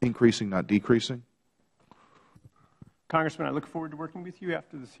is increasing, not decreasing? Congressman, I look forward to working with you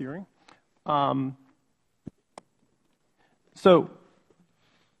after this hearing. So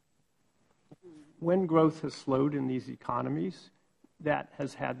when growth has slowed in these economies, that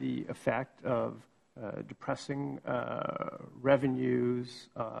has had the effect of depressing revenues,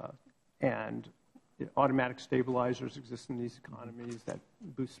 and automatic stabilizers exist in these economies that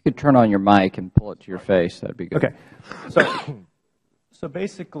boost. You could turn on your mic and pull it to your face. That would be good. Okay. So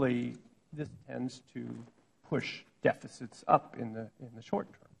basically, this tends to push deficits up in the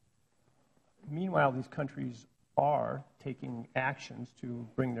short term. Meanwhile, these countries are taking actions to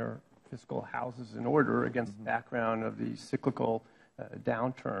bring their fiscal houses in order against the background of the cyclical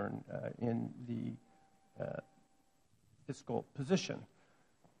downturn in the fiscal position.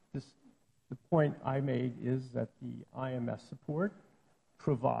 The point I made is that the IMF support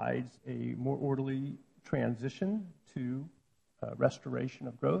provides a more orderly transition to restoration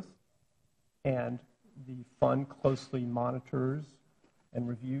of growth, and the fund closely monitors and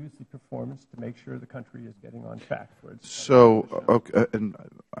reviews the performance to make sure the country is getting on track for its. So, okay, and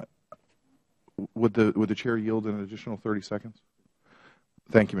would the chair yield an additional 30 seconds?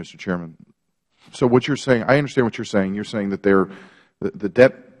 Thank you, Mr. Chairman. So what you're saying, I understand what you're saying. You're saying that the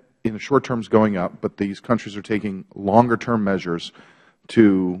debt in the short term is going up, but these countries are taking longer-term measures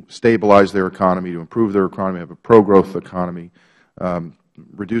to stabilize their economy, to improve their economy, have a pro-growth economy,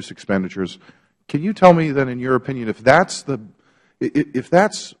 reduce expenditures. Can you tell me then, in your opinion, if that's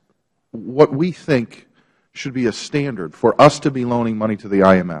what we think should be a standard for us to be loaning money to the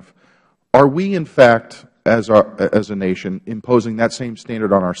IMF, are we, in fact, as a nation, imposing that same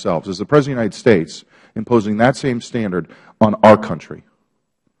standard on ourselves? Is the President of the United States imposing that same standard on our country?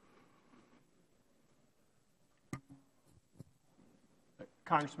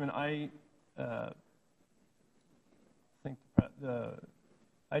 Congressman, I think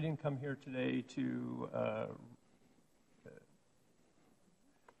I didn't come here today to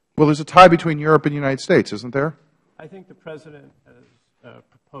Well, there's a tie between Europe and the United States, isn't there? I think the President has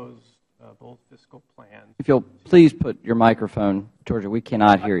proposed both fiscal plans. If you'll please put your microphone towards you. We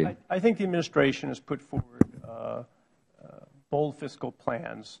cannot hear you. I think the administration has put forward bold fiscal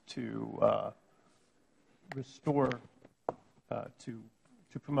plans to restore,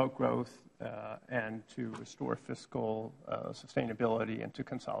 to promote growth and to restore fiscal sustainability and to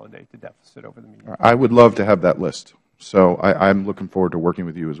consolidate the deficit over the medium term. I would love to have that list. So I'm looking forward to working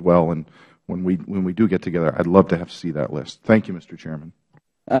with you as well. And when we do get together, I'd love to see that list. Thank you, Mr. Chairman.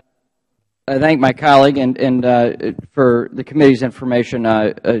 I thank my colleague, and for the committee's information,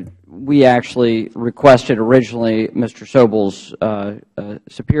 we actually requested originally Mr. Sobel's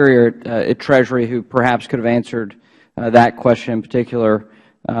superior at Treasury, who perhaps could have answered that question in particular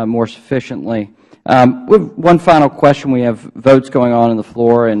more sufficiently. One final question. We have votes going on the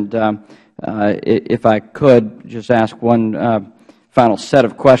floor, and if I could just ask one final set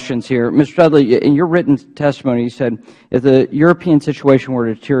of questions here. Mr. Dudley, in your written testimony, you said, if the European situation were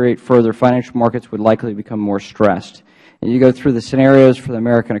to deteriorate further, financial markets would likely become more stressed. And you go through the scenarios for the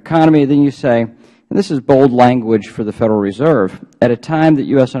American economy, then you say, and this is bold language for the Federal Reserve, at a time that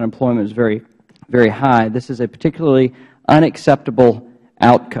U.S. unemployment is very, very high, this is a particularly unacceptable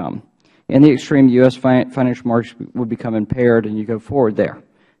outcome. In the extreme, U.S. financial markets would become impaired, and you go forward there.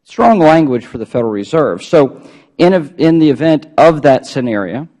 Strong language for the Federal Reserve. So in the event of that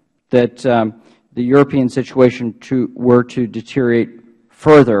scenario, that the European situation were to deteriorate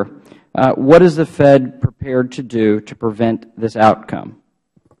further, what is the Fed prepared to do to prevent this outcome?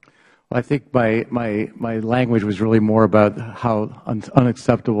 Well, I think my language was really more about how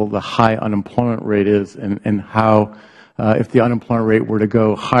unacceptable the high unemployment rate is, and how if the unemployment rate were to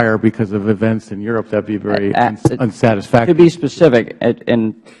go higher because of events in Europe, that would be very unsatisfactory. To be specific,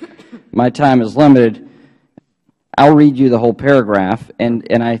 and my time is limited, I'll read you the whole paragraph, and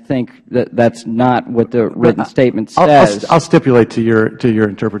I think that that's not what the written statement says. I'll stipulate to your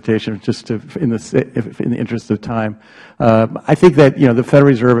interpretation, just in the interest of time. I think that the Federal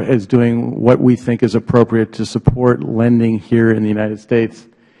Reserve is doing what we think is appropriate to support lending here in the United States,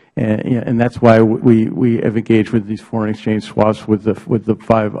 and that's why we have engaged with these foreign exchange swaps with the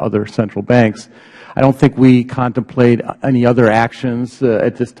 5 other central banks. I don't think we contemplate any other actions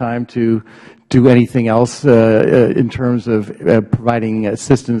at this time to do anything else in terms of providing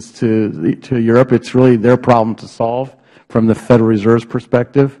assistance to Europe. It's really their problem to solve from the Federal Reserve's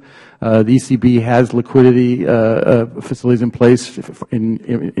perspective. The ECB has liquidity facilities in place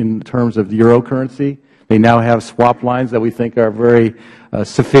in terms of the euro currency. They now have swap lines that we think are very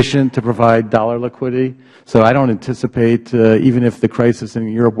sufficient to provide dollar liquidity. So I don't anticipate, even if the crisis in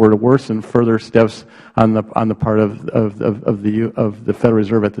Europe were to worsen, further steps on the part of the Federal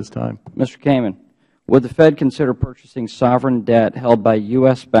Reserve at this time. Mr. Kamin, would the Fed consider purchasing sovereign debt held by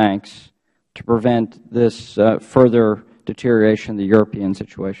U.S. banks to prevent this further deterioration of the European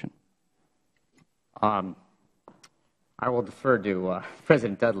situation? I will defer to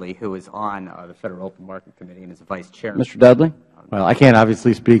President Dudley, who is on the Federal Open Market Committee and is Vice Chairman. Mr. Dudley? Well, I can't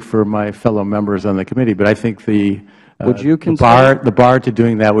obviously speak for my fellow members on the committee, but I think the bar to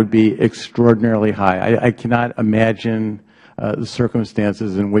doing that would be extraordinarily high. I cannot imagine the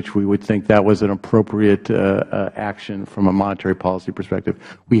circumstances in which we would think that was an appropriate action from a monetary policy perspective.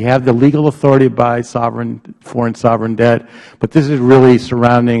 We have the legal authority to buy foreign sovereign debt, but this is really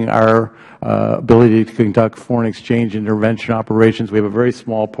surrounding our ability to conduct foreign exchange intervention operations. We have a very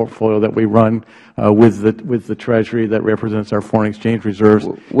small portfolio that we run with the Treasury that represents our foreign exchange reserves,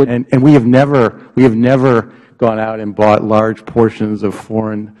 and we have never gone out and bought large portions of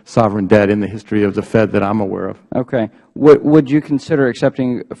foreign sovereign debt in the history of the Fed that I'm aware of. Okay. Would you consider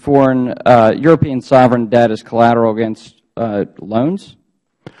accepting foreign European sovereign debt as collateral against loans?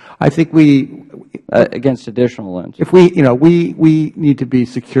 I think against additional loans. If we need to be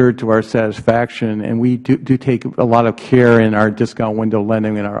secured to our satisfaction, and we do take a lot of care in our discount window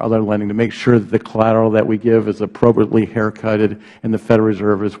lending and our other lending to make sure that the collateral that we give is appropriately haircutted and the Federal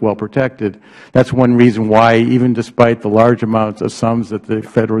Reserve is well protected. That's one reason why, even despite the large amounts of sums that the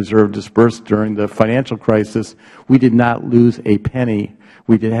Federal Reserve disbursed during the financial crisis, we did not lose a penny.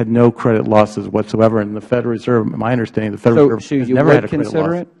 We had no credit losses whatsoever. And the Federal Reserve, my understanding, the Federal Reserve has never had a credit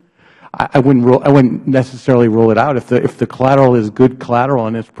loss. It? I wouldn't necessarily rule it out. If the collateral is good collateral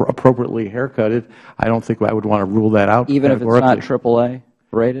and it's appropriately haircutted, I don't think I would want to rule that out. Even if it's not AAA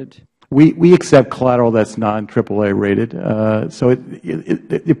rated? We accept collateral that's non-AAA rated. So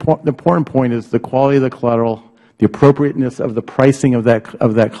the important point is the quality of the collateral, the appropriateness of the pricing of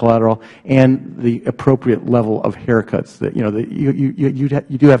that collateral, and the appropriate level of haircuts. That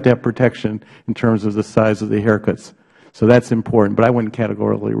you do have to have protection in terms of the size of the haircuts. So that's important, but I wouldn't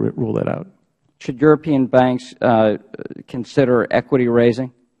categorically rule that out. Should European banks consider equity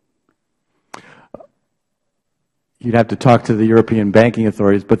raising? You'd have to talk to the European banking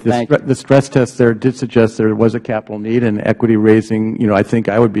authorities, but the stress test there did suggest there was a capital need, and equity raising, I think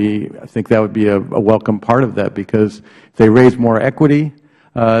that would be a welcome part of that, because if they raise more equity,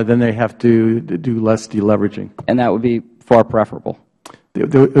 then they have to do less deleveraging. And that would be far preferable.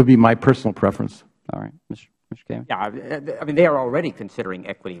 It would be my personal preference. All right. Mr. Kamin? Yeah, I mean, they are already considering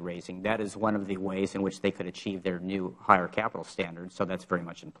equity raising. That is one of the ways in which they could achieve their new higher capital standards, so that's very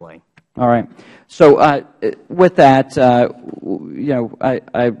much in play. All right. So with that,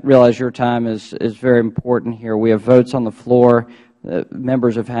 I realize your time is very important here. We have votes on the floor.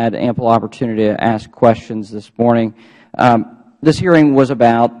 Members have had ample opportunity to ask questions this morning. This hearing was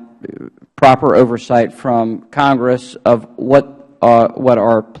about proper oversight from Congress of what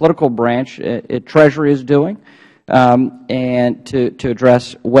our political branch at Treasury is doing, and to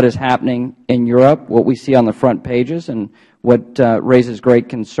address what is happening in Europe, what we see on the front pages, and what raises great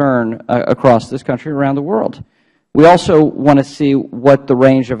concern across this country and around the world. We also want to see what the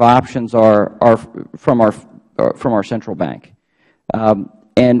range of options are from our central bank.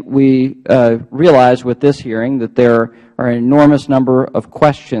 And we realize with this hearing that there are an enormous number of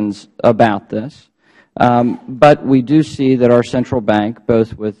questions about this. But we do see that our central bank,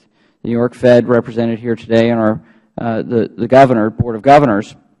 both with the New York Fed represented here today and the Board of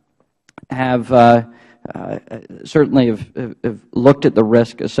Governors, have certainly have looked at the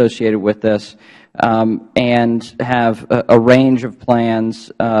risk associated with this, and have a range of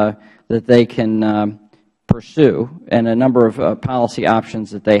plans that they can pursue, and a number of policy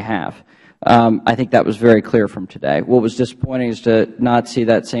options that they have. I think that was very clear from today. What was disappointing is to not see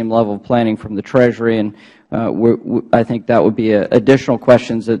that same level of planning from the Treasury, and I think that would be additional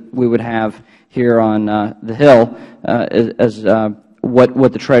questions that we would have here on the Hill as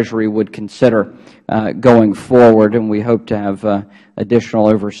what the Treasury would consider going forward, and we hope to have additional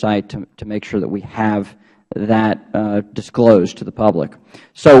oversight to make sure that we have that disclosed to the public.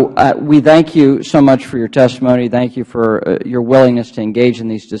 So we thank you so much for your testimony. Thank you for your willingness to engage in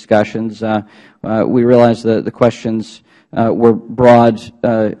these discussions. We realize that the questions were broad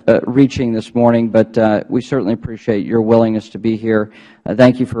reaching this morning, but we certainly appreciate your willingness to be here.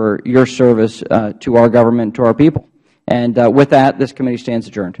 Thank you for your service to our government and to our people. And with that, this committee stands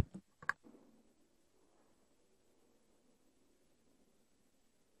adjourned.